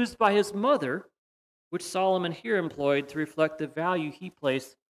name used by his mother, which Solomon here employed to reflect the value he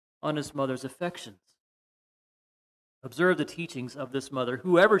placed on his mother's affections. Observe the teachings of this mother,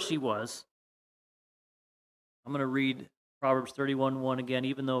 whoever she was. I'm going to read Proverbs 31:1 again,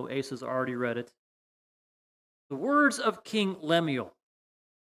 even though Asa's already read it. The words of King Lemuel,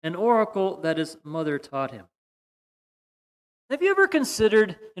 an oracle that his mother taught him. Have you ever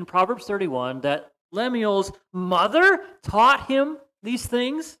considered in Proverbs 31 that Lemuel's mother taught him these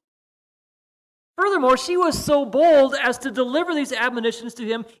things? Furthermore, she was so bold as to deliver these admonitions to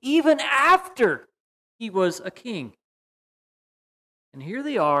him even after he was a king. And here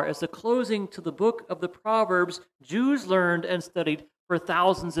they are as the closing to the book of the Proverbs Jews learned and studied for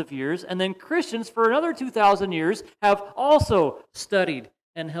thousands of years, and then Christians for another 2,000 years have also studied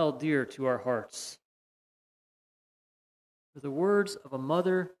and held dear to our hearts. They're the words of a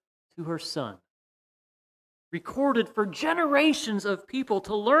mother to her son, recorded for generations of people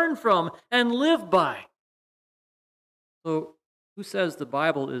to learn from and live by. So, who says the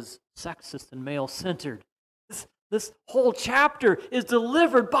Bible is sexist and male-centered? This whole chapter is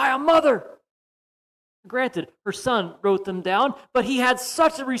delivered by a mother. Granted, her son wrote them down, but he had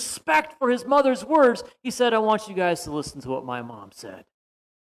such a respect for his mother's words, he said, I want you guys to listen to what my mom said.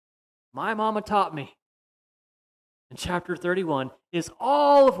 My mama taught me. And chapter 31 is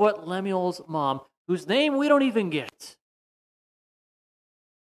all of what Lemuel's mom, whose name we don't even get,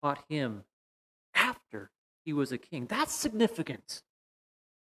 taught him after he was a king. That's significant.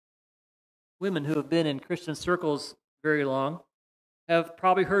 Women who have been in Christian circles very long have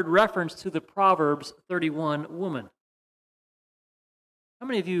probably heard reference to the Proverbs 31 woman. How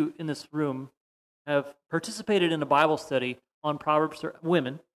many of you in this room have participated in a Bible study on Proverbs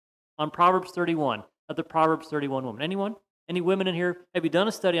women on Proverbs 31, of the Proverbs 31 woman? Anyone? Any women in here? Have you done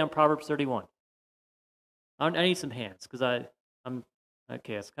a study on Proverbs 31? I need some hands because I'm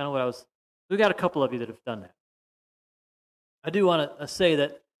okay. That's kind of what I was. We got a couple of you that have done that. I do want to say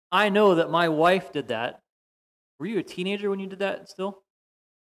that I know that my wife did that. Were you a teenager when you did that still?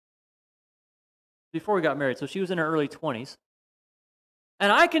 Before we got married, so she was in her early 20s.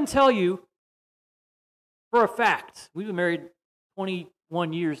 And I can tell you for a fact, we've been married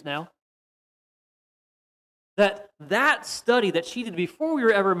 21 years now, that study that she did before we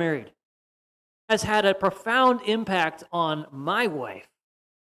were ever married has had a profound impact on my wife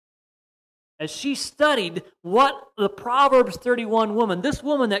as she studied what the Proverbs 31 woman, this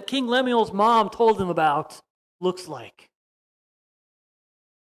woman that King Lemuel's mom told him about, looks like.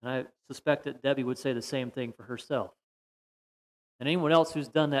 And I suspect that Debbie would say the same thing for herself. And anyone else who's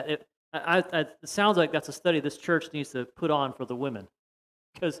done that, it sounds like that's a study this church needs to put on for the women,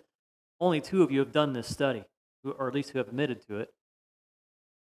 because only 2 of you have done this study, or at least who have admitted to it.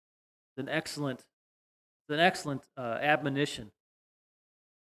 It's an excellent admonition.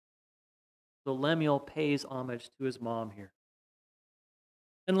 So Lemuel pays homage to his mom here.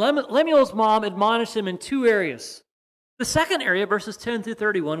 And Lemuel's mom admonished him in 2 areas. The second area, verses 10 through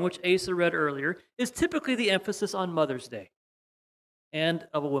 31, which Asa read earlier, is typically the emphasis on Mother's Day and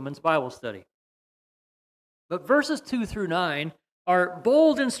of a women's Bible study. But verses 2 through 9 are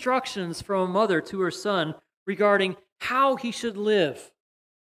bold instructions from a mother to her son regarding how he should live.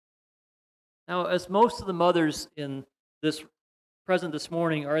 Now, as most of the mothers in this present this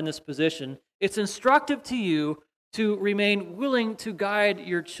morning are in this position, it's instructive to you to remain willing to guide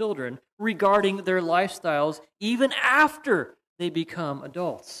your children regarding their lifestyles even after they become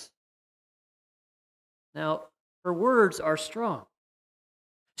adults. Now, her words are strong.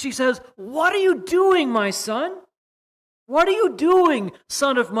 She says, "What are you doing, my son? What are you doing,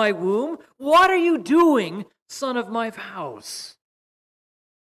 son of my womb? What are you doing, son of my vows?"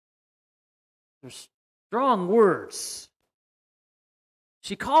 They're strong words.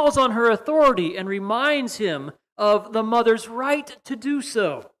 She calls on her authority and reminds him of the mother's right to do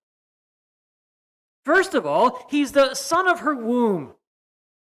so. First of all, he's the son of her womb.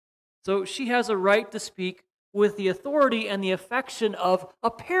 So she has a right to speak with the authority and the affection of a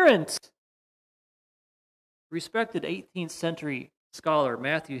parent. Respected 18th century scholar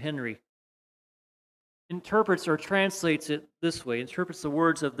Matthew Henry interprets or translates it this way, interprets the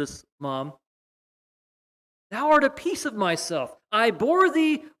words of this mom. "Thou art a piece of myself. I bore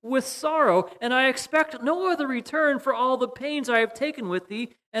thee with sorrow, and I expect no other return for all the pains I have taken with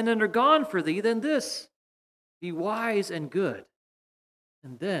thee and undergone for thee than this. Be wise and good,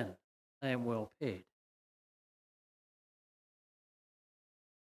 and then I am well paid."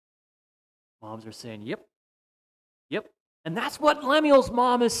 Moms are saying, yep. And that's what Lemuel's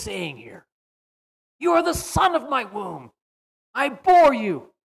mom is saying here. You are the son of my womb. I bore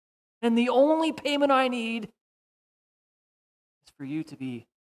you. And the only payment I need is for you to be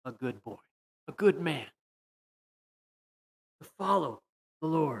a good boy, a good man, to follow the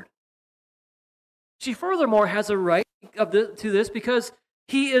Lord. She furthermore has a right to this because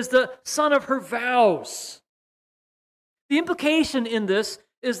he is the son of her vows. The implication in this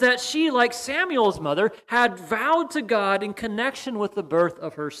is that she, like Samuel's mother, had vowed to God in connection with the birth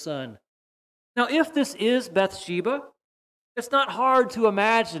of her son. Now, if this is Bathsheba, it's not hard to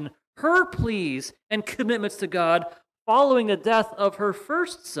imagine her pleas and commitments to God following the death of her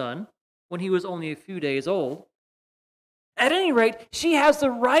first son when he was only a few days old. At any rate, she has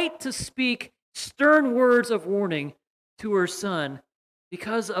the right to speak stern words of warning to her son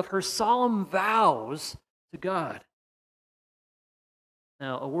because of her solemn vows to God.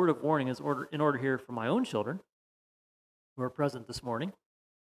 Now, a word of warning is in order here for my own children who are present this morning.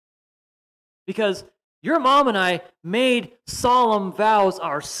 Because your mom and I made solemn vows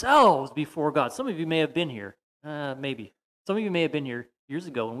ourselves before God. Some of you may have been here. Maybe. Some of you may have been here years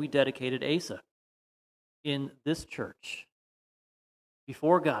ago when we dedicated Asa in this church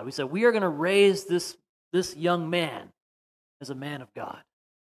before God. We said, we are going to raise this young man as a man of God.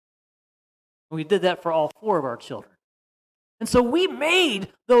 And we did that for all 4 of our children. And so we made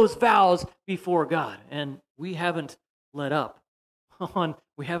those vows before God, and we haven't let up on,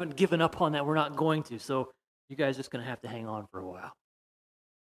 we haven't given up on that. We're not going to. So you guys are just going to have to hang on for a while.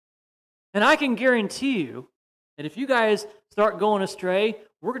 And I can guarantee you that if you guys start going astray,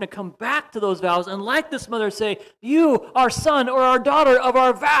 we're going to come back to those vows and like this mother say, you, our son or our daughter of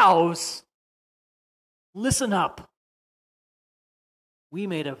our vows, listen up. We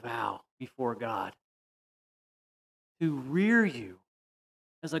made a vow before God to rear you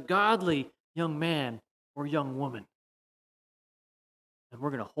as a godly young man or young woman. And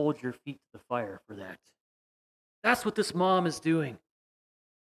we're going to hold your feet to the fire for that. That's what this mom is doing.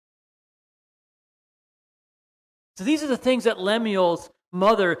 So these are the things that Lemuel's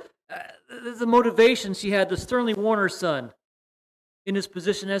mother, the motivation she had to sternly warn her son in his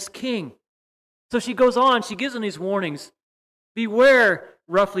position as king. So she goes on, she gives him these warnings. Beware,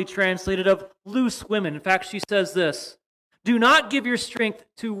 roughly translated, of loose women. In fact, she says this, do not give your strength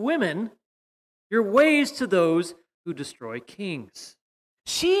to women, your ways to those who destroy kings.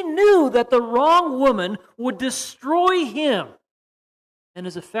 She knew that the wrong woman would destroy him and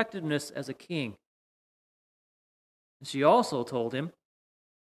his effectiveness as a king. And she also told him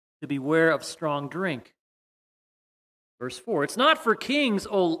to beware of strong drink. Verse 4, it's not for kings,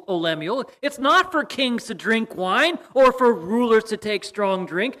 O Lemuel, it's not for kings to drink wine or for rulers to take strong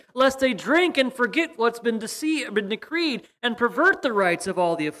drink, lest they drink and forget what's been decreed and pervert the rights of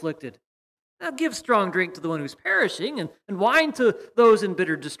all the afflicted. Now give strong drink to the one who's perishing and wine to those in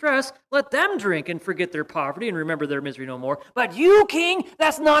bitter distress. Let them drink and forget their poverty and remember their misery no more. But you, king,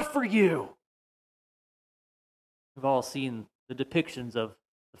 that's not for you. We've all seen the depictions of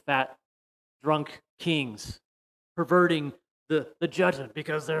the fat, drunk kings perverting the judgment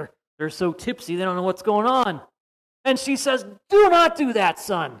because they're so tipsy they don't know what's going on. And she says, do not do that,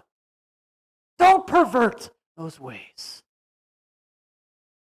 son. Don't pervert those ways.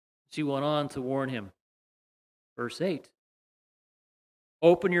 She went on to warn him. Verse 8,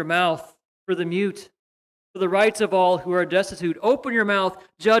 open your mouth for the mute, for the rights of all who are destitute. Open your mouth,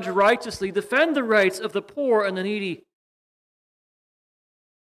 judge righteously, defend the rights of the poor and the needy.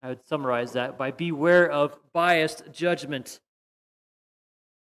 I would summarize that by beware of biased judgment.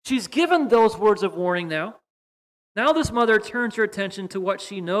 She's given those words of warning now. Now this mother turns her attention to what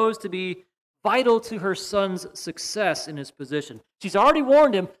she knows to be vital to her son's success in his position. She's already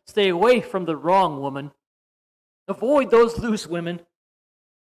warned him, stay away from the wrong woman. Avoid those loose women.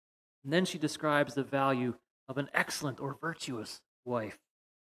 And then she describes the value of an excellent or virtuous wife.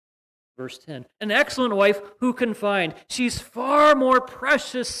 Verse 10, an excellent wife who can find. She's far more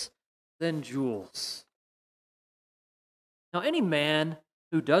precious than jewels. Now, any man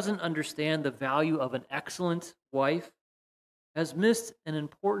who doesn't understand the value of an excellent wife has missed an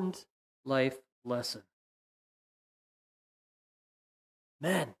important life lesson.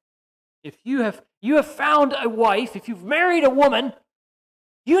 Men, if you have found a wife, if you've married a woman,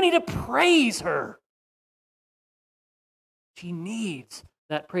 you need to praise her. She needs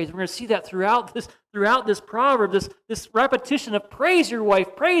that praise. We're going to see that throughout this proverb, this repetition of praise your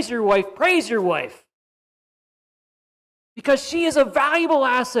wife, praise your wife, praise your wife. Because she is a valuable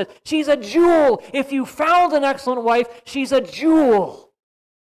asset. She's a jewel. If you found an excellent wife, she's a jewel.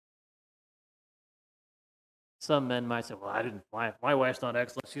 Some men might say, well, my wife's not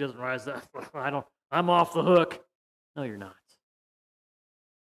excellent. She doesn't rise that. I'm off the hook. No, you're not.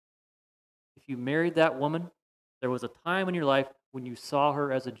 If you married that woman, there was a time in your life when you saw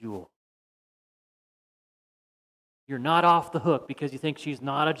her as a jewel. You're not off the hook because you think she's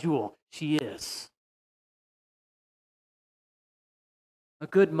not a jewel. She is. A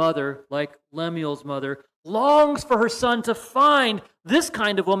good mother, like Lemuel's mother, longs for her son to find this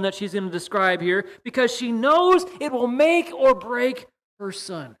kind of woman that she's going to describe here because she knows it will make or break her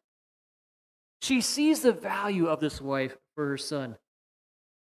son. She sees the value of this wife for her son.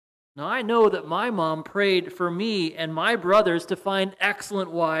 Now, I know that my mom prayed for me and my brothers to find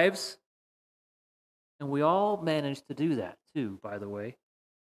excellent wives, and we all managed to do that too, by the way.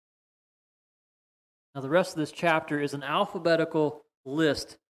 Now, the rest of this chapter is an alphabetical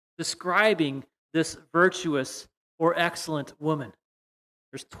list describing this virtuous or excellent woman.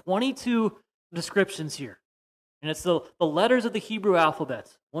 There's 22 descriptions here, and it's the letters of the Hebrew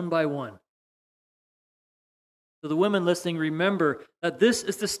alphabet, one by one. So the women listening, remember that this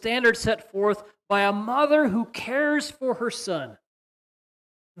is the standard set forth by a mother who cares for her son.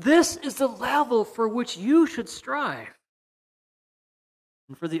 This is the level for which you should strive.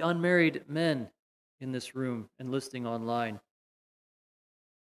 And for the unmarried men in this room and listening online,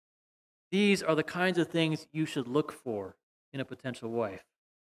 these are the kinds of things you should look for in a potential wife.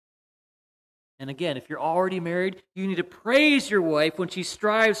 And again, if you're already married, you need to praise your wife when she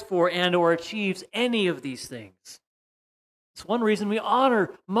strives for and or achieves any of these things. It's one reason we honor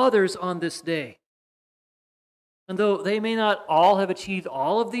mothers on this day. And though they may not all have achieved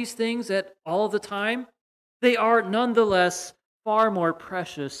all of these things at all of the time, they are nonetheless far more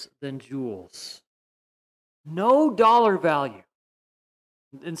precious than jewels. No dollar value,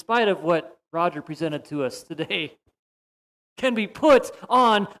 in spite of what Roger presented to us today, can be put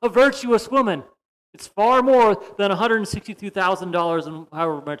on a virtuous woman. It's far more than $162,000 and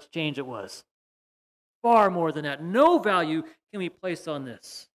however much change it was. Far more than that. No value can be placed on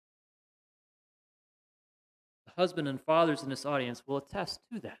this. The husband and fathers in this audience will attest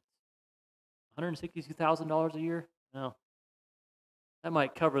to that. $162,000 a year? No. That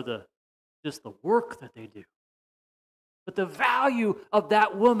might cover just the work that they do. But the value of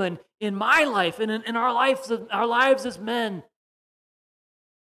that woman in my life and in our lives as men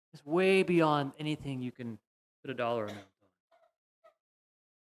is way beyond anything you can put a dollar amount on.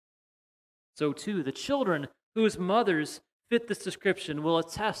 So too, the children whose mothers fit this description will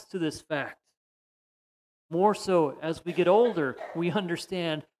attest to this fact. More so, as we get older, we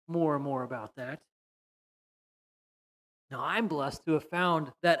understand more and more about that. Now, I'm blessed to have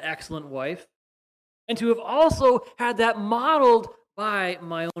found that excellent wife and to have also had that modeled by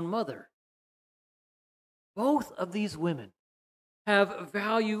my own mother. Both of these women have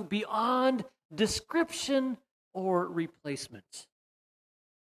value beyond description or replacement.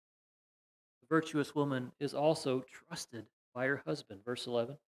 The virtuous woman is also trusted by her husband. Verse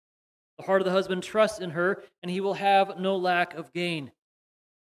 11. The heart of the husband trusts in her, and he will have no lack of gain.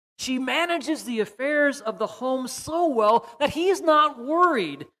 She manages the affairs of the home so well that he's not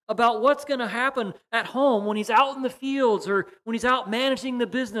worried about what's going to happen at home when he's out in the fields or when he's out managing the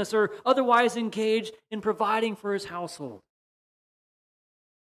business or otherwise engaged in providing for his household.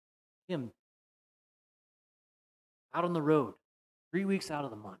 Him out on the road 3 weeks out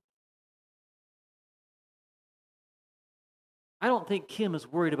of the month. I don't think Kim is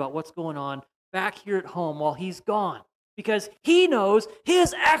worried about what's going on back here at home while he's gone, because he knows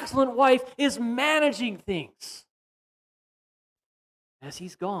his excellent wife is managing things. As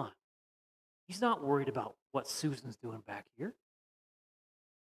he's gone, he's not worried about what Susan's doing back here.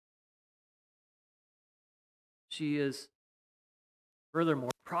 She is, furthermore,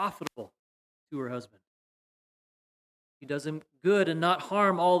 profitable to her husband. She does him good and not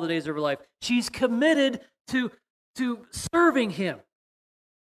harm all the days of her life. She's committed to serving him.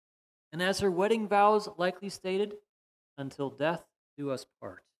 And as her wedding vows likely stated, until death do us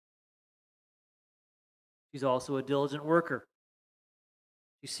part. She's also a diligent worker.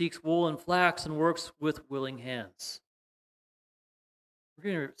 She seeks wool and flax and works with willing hands.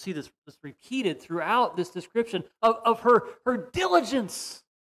 We're going to see this repeated throughout this description of her diligence.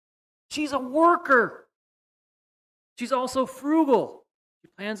 She's a worker. She's also frugal. She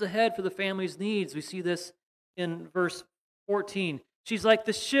plans ahead for the family's needs. We see this in verse 14. She's like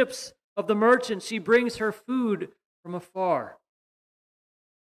the ships of the merchant. She brings her food from afar.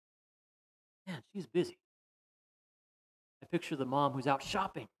 Man, she's busy. I picture the mom who's out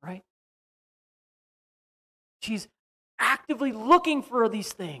shopping, right? She's actively looking for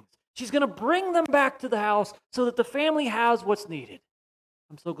these things. She's going to bring them back to the house so that the family has what's needed.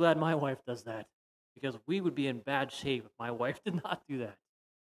 I'm so glad my wife does that, because we would be in bad shape if my wife did not do that.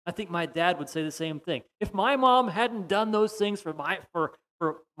 I think my dad would say the same thing. If my mom hadn't done those things for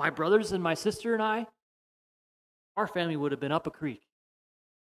my brothers and my sister and I, our family would have been up a creek.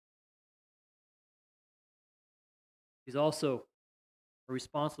 She's also a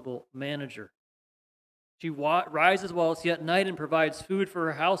responsible manager. She rises while it's yet night and provides food for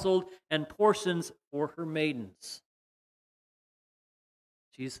her household and portions for her maidens.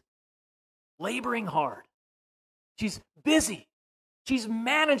 She's laboring hard. She's busy. She's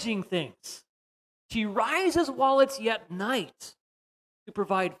managing things. She rises while it's yet night to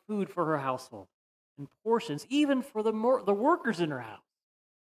provide food for her household and portions, even for the workers in her house.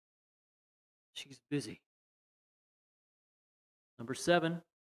 She's busy. Number 7,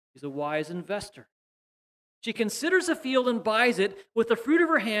 she's a wise investor. She considers a field and buys it. With the fruit of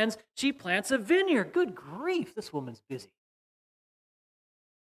her hands, she plants a vineyard. Good grief, this woman's busy.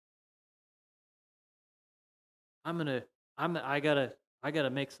 I gotta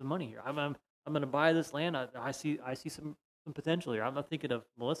make some money here. I'm gonna buy this land. I see some potential here. I'm not thinking of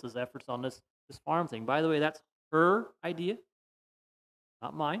Melissa's efforts on this farm thing. By the way, that's her idea,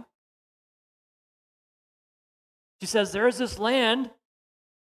 not mine. She says, there's this land.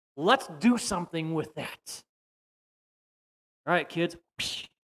 Let's do something with that. All right, kids.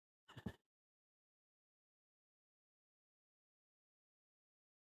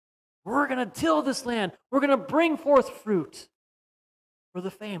 We're going to till this land. We're going to bring forth fruit for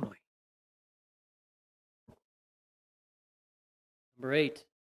the family. Number 8,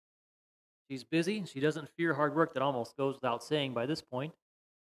 she's busy. She doesn't fear hard work. That almost goes without saying by this point.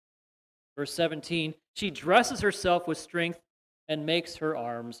 Verse 17, she dresses herself with strength and makes her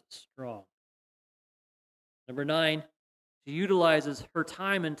arms strong. Number 9, she utilizes her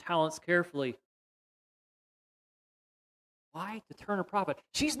time and talents carefully. Why? To turn a profit.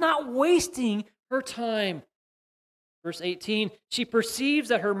 She's not wasting her time. Verse 18, she perceives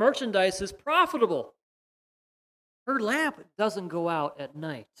that her merchandise is profitable. Her lamp doesn't go out at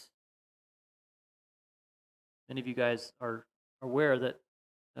night. Many of you guys are aware that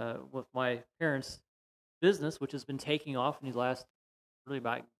with my parents' business, which has been taking off in these last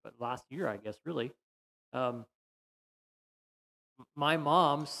year, I guess, really, my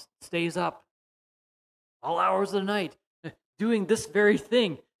mom stays up all hours of the night doing this very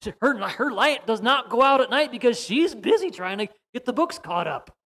thing. Her light does not go out at night because she's busy trying to get the books caught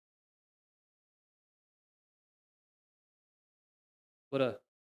up. What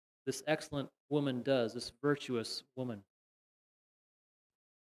this excellent woman does, this virtuous woman.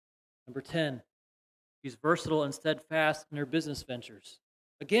 Number 10, she's versatile and steadfast in her business ventures.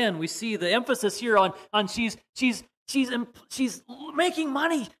 Again, we see the emphasis here on she's making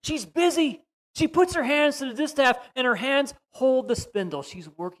money. She's busy. She puts her hands to the distaff and her hands hold the spindle. She's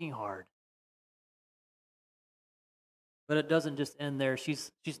working hard. But it doesn't just end there.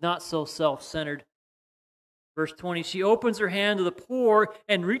 She's not so self-centered. Verse 20, she opens her hand to the poor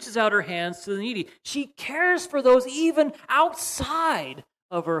and reaches out her hands to the needy. She cares for those even outside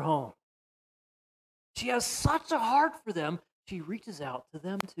of her home. She has such a heart for them, she reaches out to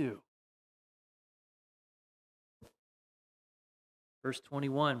them too. Verse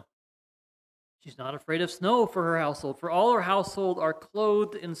 21, she's not afraid of snow for her household, for all her household are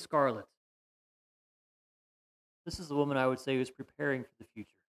clothed in scarlet. This is the woman I would say who's preparing for the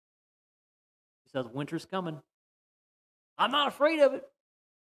future. She says, winter's coming. I'm not afraid of it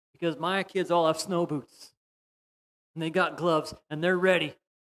because my kids all have snow boots and they got gloves and they're ready.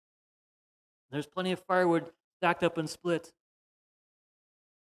 There's plenty of firewood stacked up and split.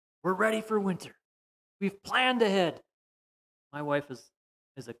 We're ready for winter. We've planned ahead. My wife is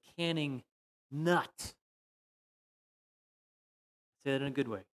a canning nut. Say that in a good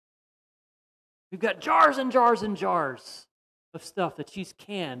way. We've got jars and jars and jars of stuff that she's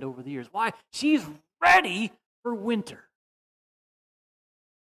canned over the years. Why? She's ready for winter.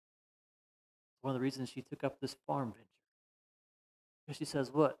 One of the reasons she took up this farm venture. Because she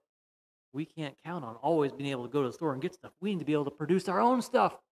says, what? We can't count on always being able to go to the store and get stuff. We need to be able to produce our own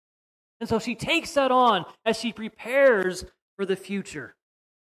stuff. And so she takes that on as she prepares for the future.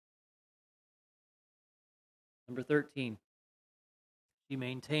 Number 13, she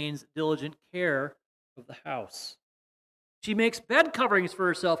maintains diligent care of the house. She makes bed coverings for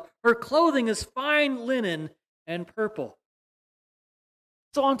herself. Her clothing is fine linen and purple.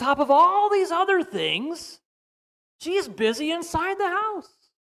 So on top of all these other things, she is busy inside the house.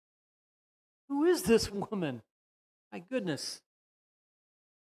 Who is this woman? My goodness.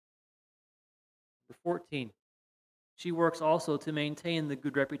 Number 14, she works also to maintain the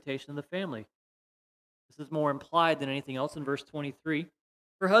good reputation of the family. This is more implied than anything else in verse 23.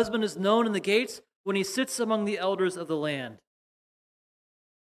 Her husband is known in the gates when he sits among the elders of the land.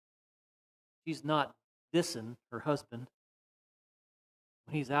 She's not dissing her husband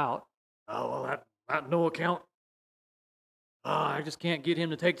when he's out. Oh, well, that no account. I just can't get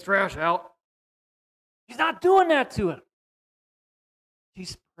him to take the trash out. She's not doing that to him.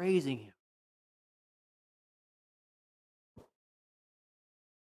 She's praising him.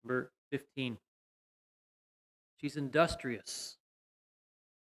 Number 15. She's industrious.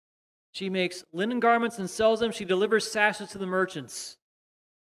 She makes linen garments and sells them. She delivers sashes to the merchants.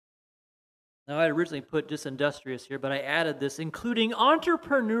 Now, I originally put just industrious here, but I added this, including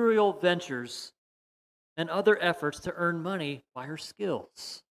entrepreneurial ventures and other efforts to earn money by her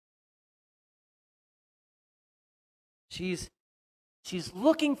skills. She's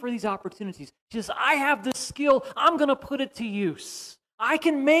looking for these opportunities. She says, I have this skill. I'm going to put it to use. I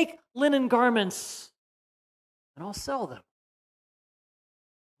can make linen garments, and I'll sell them.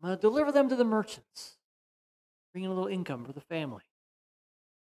 I'm going to deliver them to the merchants, bring in a little income for the family.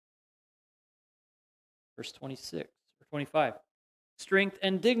 Verse 26 or 25. Strength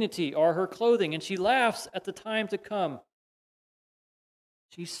and dignity are her clothing, and she laughs at the time to come.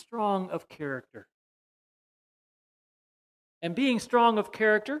 She's strong of character. And being strong of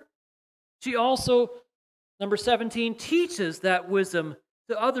character, she also, number 17, teaches that wisdom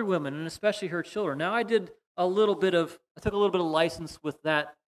to other women, and especially her children. Now, I took a little bit of license with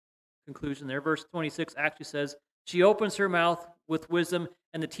that conclusion there. Verse 26 actually says, she opens her mouth with wisdom,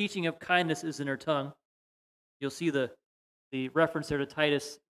 and the teaching of kindness is in her tongue. You'll see the reference there to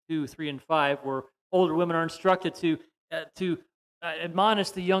Titus 2, 3, and 5, where older women are instructed to admonish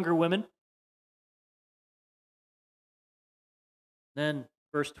the younger women. Then,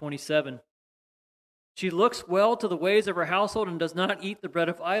 verse 27, she looks well to the ways of her household and does not eat the bread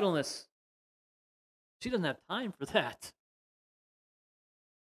of idleness. She doesn't have time for that.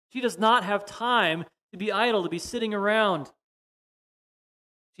 She does not have time to be idle, to be sitting around.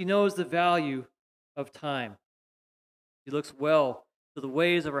 She knows the value of time. She looks well to the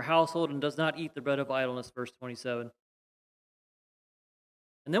ways of her household and does not eat the bread of idleness, verse 27.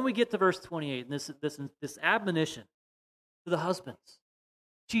 And then we get to verse 28, and this admonition to the husbands.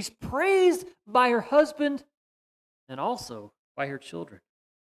 She's praised by her husband and also by her children.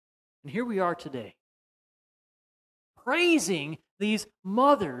 And here we are today, praising these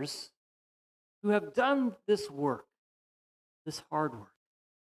mothers who have done this work, this hard work.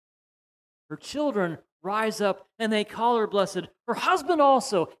 Her children rise up and they call her blessed. Her husband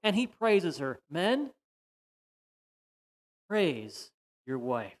also, and he praises her. Men, praise your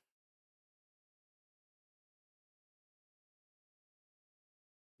wife.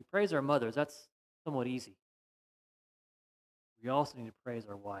 We praise our mothers. That's somewhat easy. We also need to praise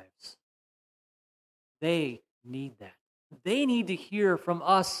our wives. They need that. They need to hear from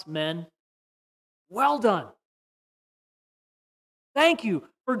us, men. Well done. Thank you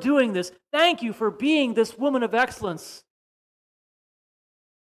for doing this. Thank you for being this woman of excellence.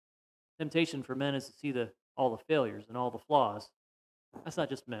 Temptation for men is to see all the failures and all the flaws. That's not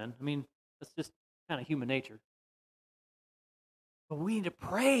just men. I mean, that's just kind of human nature. But we need to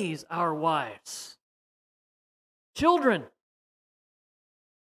praise our wives. Children,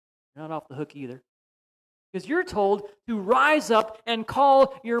 you're not off the hook either. Because you're told to rise up and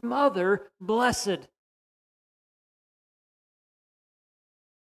call your mother blessed.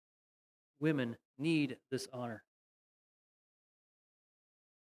 Women need this honor.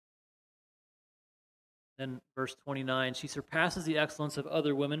 Then verse 29, she surpasses the excellence of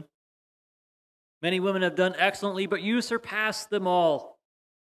other women. Many women have done excellently, but you surpass them all.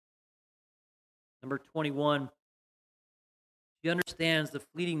 Number 21, she understands the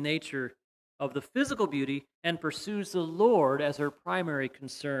fleeting nature of the physical beauty and pursues the Lord as her primary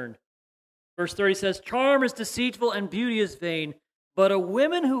concern. Verse 30 says, charm is deceitful and beauty is vain, but a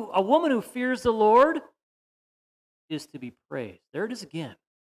woman who fears the Lord is to be praised. There it is again.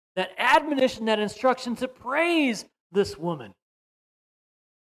 That admonition, that instruction to praise this woman.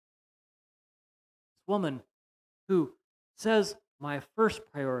 This woman who says, my first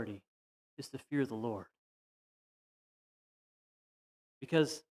priority is to fear the Lord.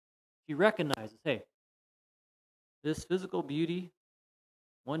 Because she recognizes, hey, this physical beauty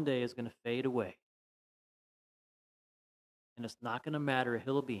one day is going to fade away. And it's not going to matter a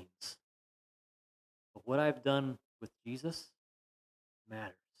hill of beans. But what I've done with Jesus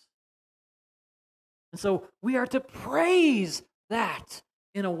matters. And so we are to praise that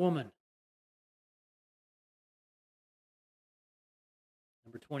in a woman.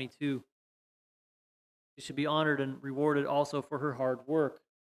 Number 22, she should be honored and rewarded also for her hard work.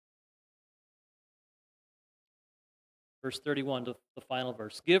 Verse 31, the final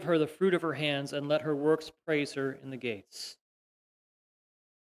verse. Give her the fruit of her hands and let her works praise her in the gates.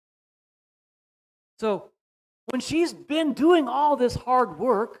 So, when she's been doing all this hard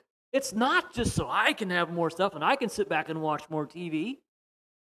work, it's not just so I can have more stuff and I can sit back and watch more TV.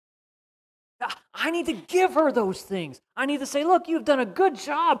 I need to give her those things. I need to say, look, you've done a good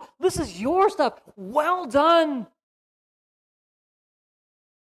job. This is your stuff. Well done.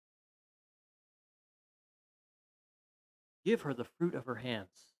 Give her the fruit of her hands.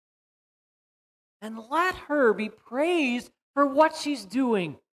 And let her be praised for what she's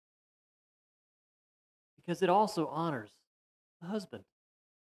doing. Because it also honors the husband.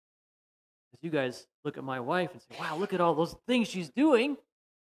 As you guys look at my wife and say, wow, look at all those things she's doing.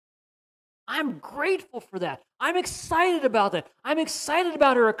 I'm grateful for that. I'm excited about that. I'm excited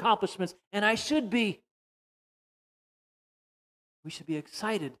about her accomplishments, and I should be. We should be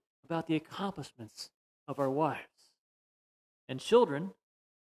excited about the accomplishments of our wives and children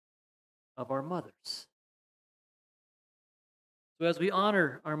of our mothers. So as we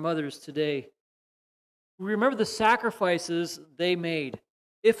honor our mothers today, we remember the sacrifices they made,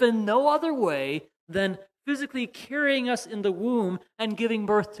 if in no other way than physically carrying us in the womb and giving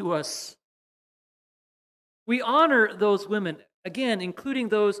birth to us. We honor those women, again, including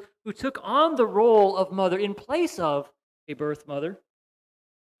those who took on the role of mother in place of a birth mother,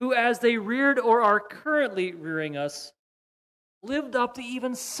 who, as they reared or are currently rearing us, lived up to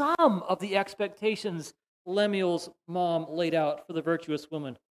even some of the expectations Lemuel's mom laid out for the virtuous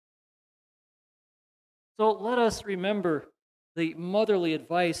woman. So let us remember the motherly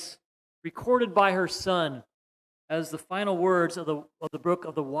advice recorded by her son as the final words of the book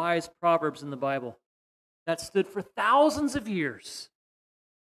of the wise Proverbs in the Bible that stood for thousands of years.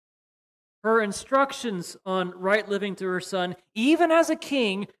 Her instructions on right living to her son, even as a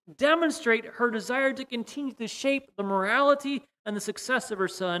king, demonstrate her desire to continue to shape the morality and the success of her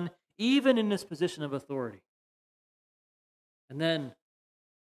son, even in this position of authority. And then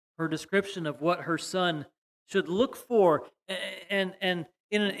her description of what her son should look for and in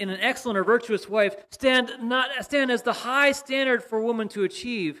an excellent or virtuous wife stand as the high standard for a woman to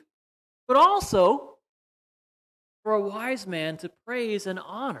achieve, but also for a wise man to praise and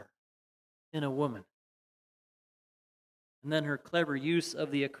honor in a woman. And then her clever use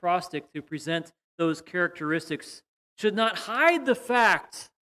of the acrostic to present those characteristics should not hide the fact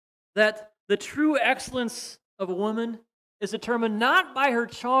that the true excellence of a woman is determined not by her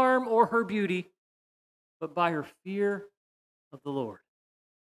charm or her beauty, but by her fear of the Lord.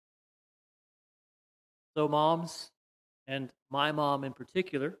 So moms, and my mom in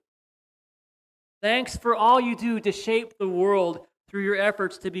particular, thanks for all you do to shape the world through your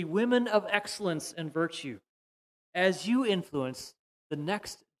efforts to be women of excellence and virtue as you influence the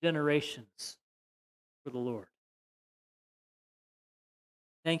next generations for the Lord.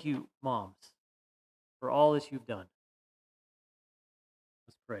 Thank you, moms, for all that you've done.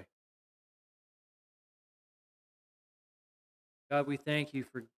 Let's pray. God, we thank you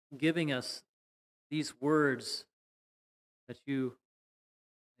for giving us these words that you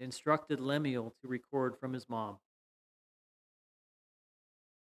instructed Lemuel to record from his mom.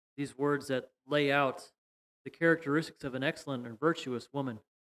 These words that lay out the characteristics of an excellent and virtuous woman,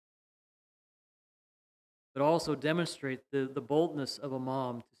 but also demonstrate the boldness of a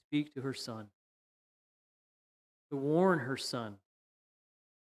mom to speak to her son, to warn her son of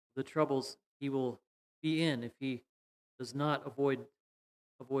the troubles he will be in if he does not avoid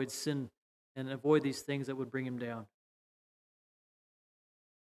sin and avoid these things that would bring him down.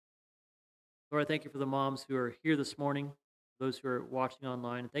 Lord, I thank you for the moms who are here this morning, those who are watching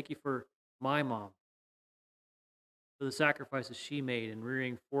online. Thank you for my mom, for the sacrifices she made in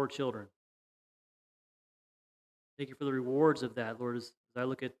rearing 4 children. Thank you for the rewards of that, Lord, as I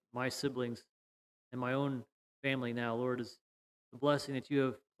look at my siblings and my own family now, Lord, is the blessing that you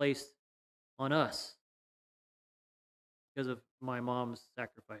have placed on us because of my mom's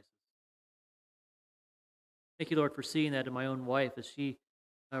sacrifices. Thank you, Lord, for seeing that in my own wife as she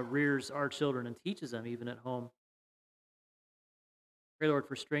rears our children and teaches them even at home. Pray, Lord,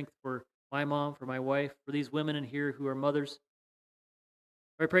 for strength for my mom, for my wife, for these women in here who are mothers.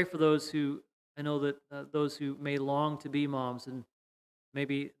 I pray for those who, I know that those who may long to be moms and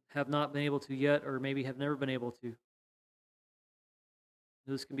maybe have not been able to yet, or maybe have never been able to.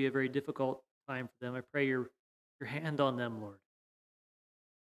 This can be a very difficult time for them. I pray your hand on them, Lord.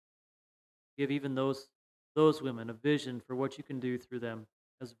 Give even those women a vision for what you can do through them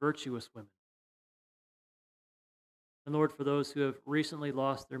as virtuous women. And Lord, for those who have recently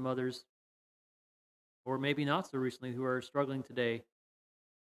lost their mothers, or maybe not so recently, who are struggling today,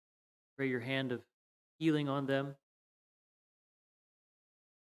 pray your hand of healing on them.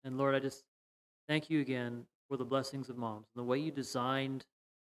 And Lord, I just thank you again for the blessings of moms and the way you designed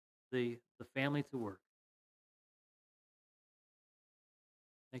the family to work.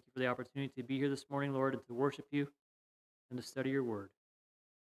 Thank you for the opportunity to be here this morning, Lord, and to worship you and to study your word.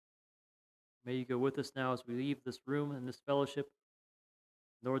 May you go with us now as we leave this room and this fellowship.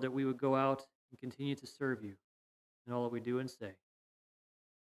 Lord, that we would go out and continue to serve you in all that we do and say.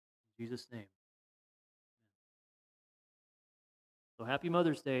 In Jesus' name. So happy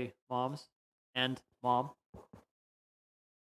Mother's Day, moms and mom.